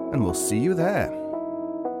 and we'll see you there.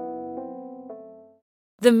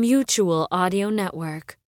 The Mutual Audio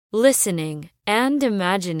Network. Listening and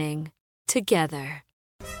imagining together.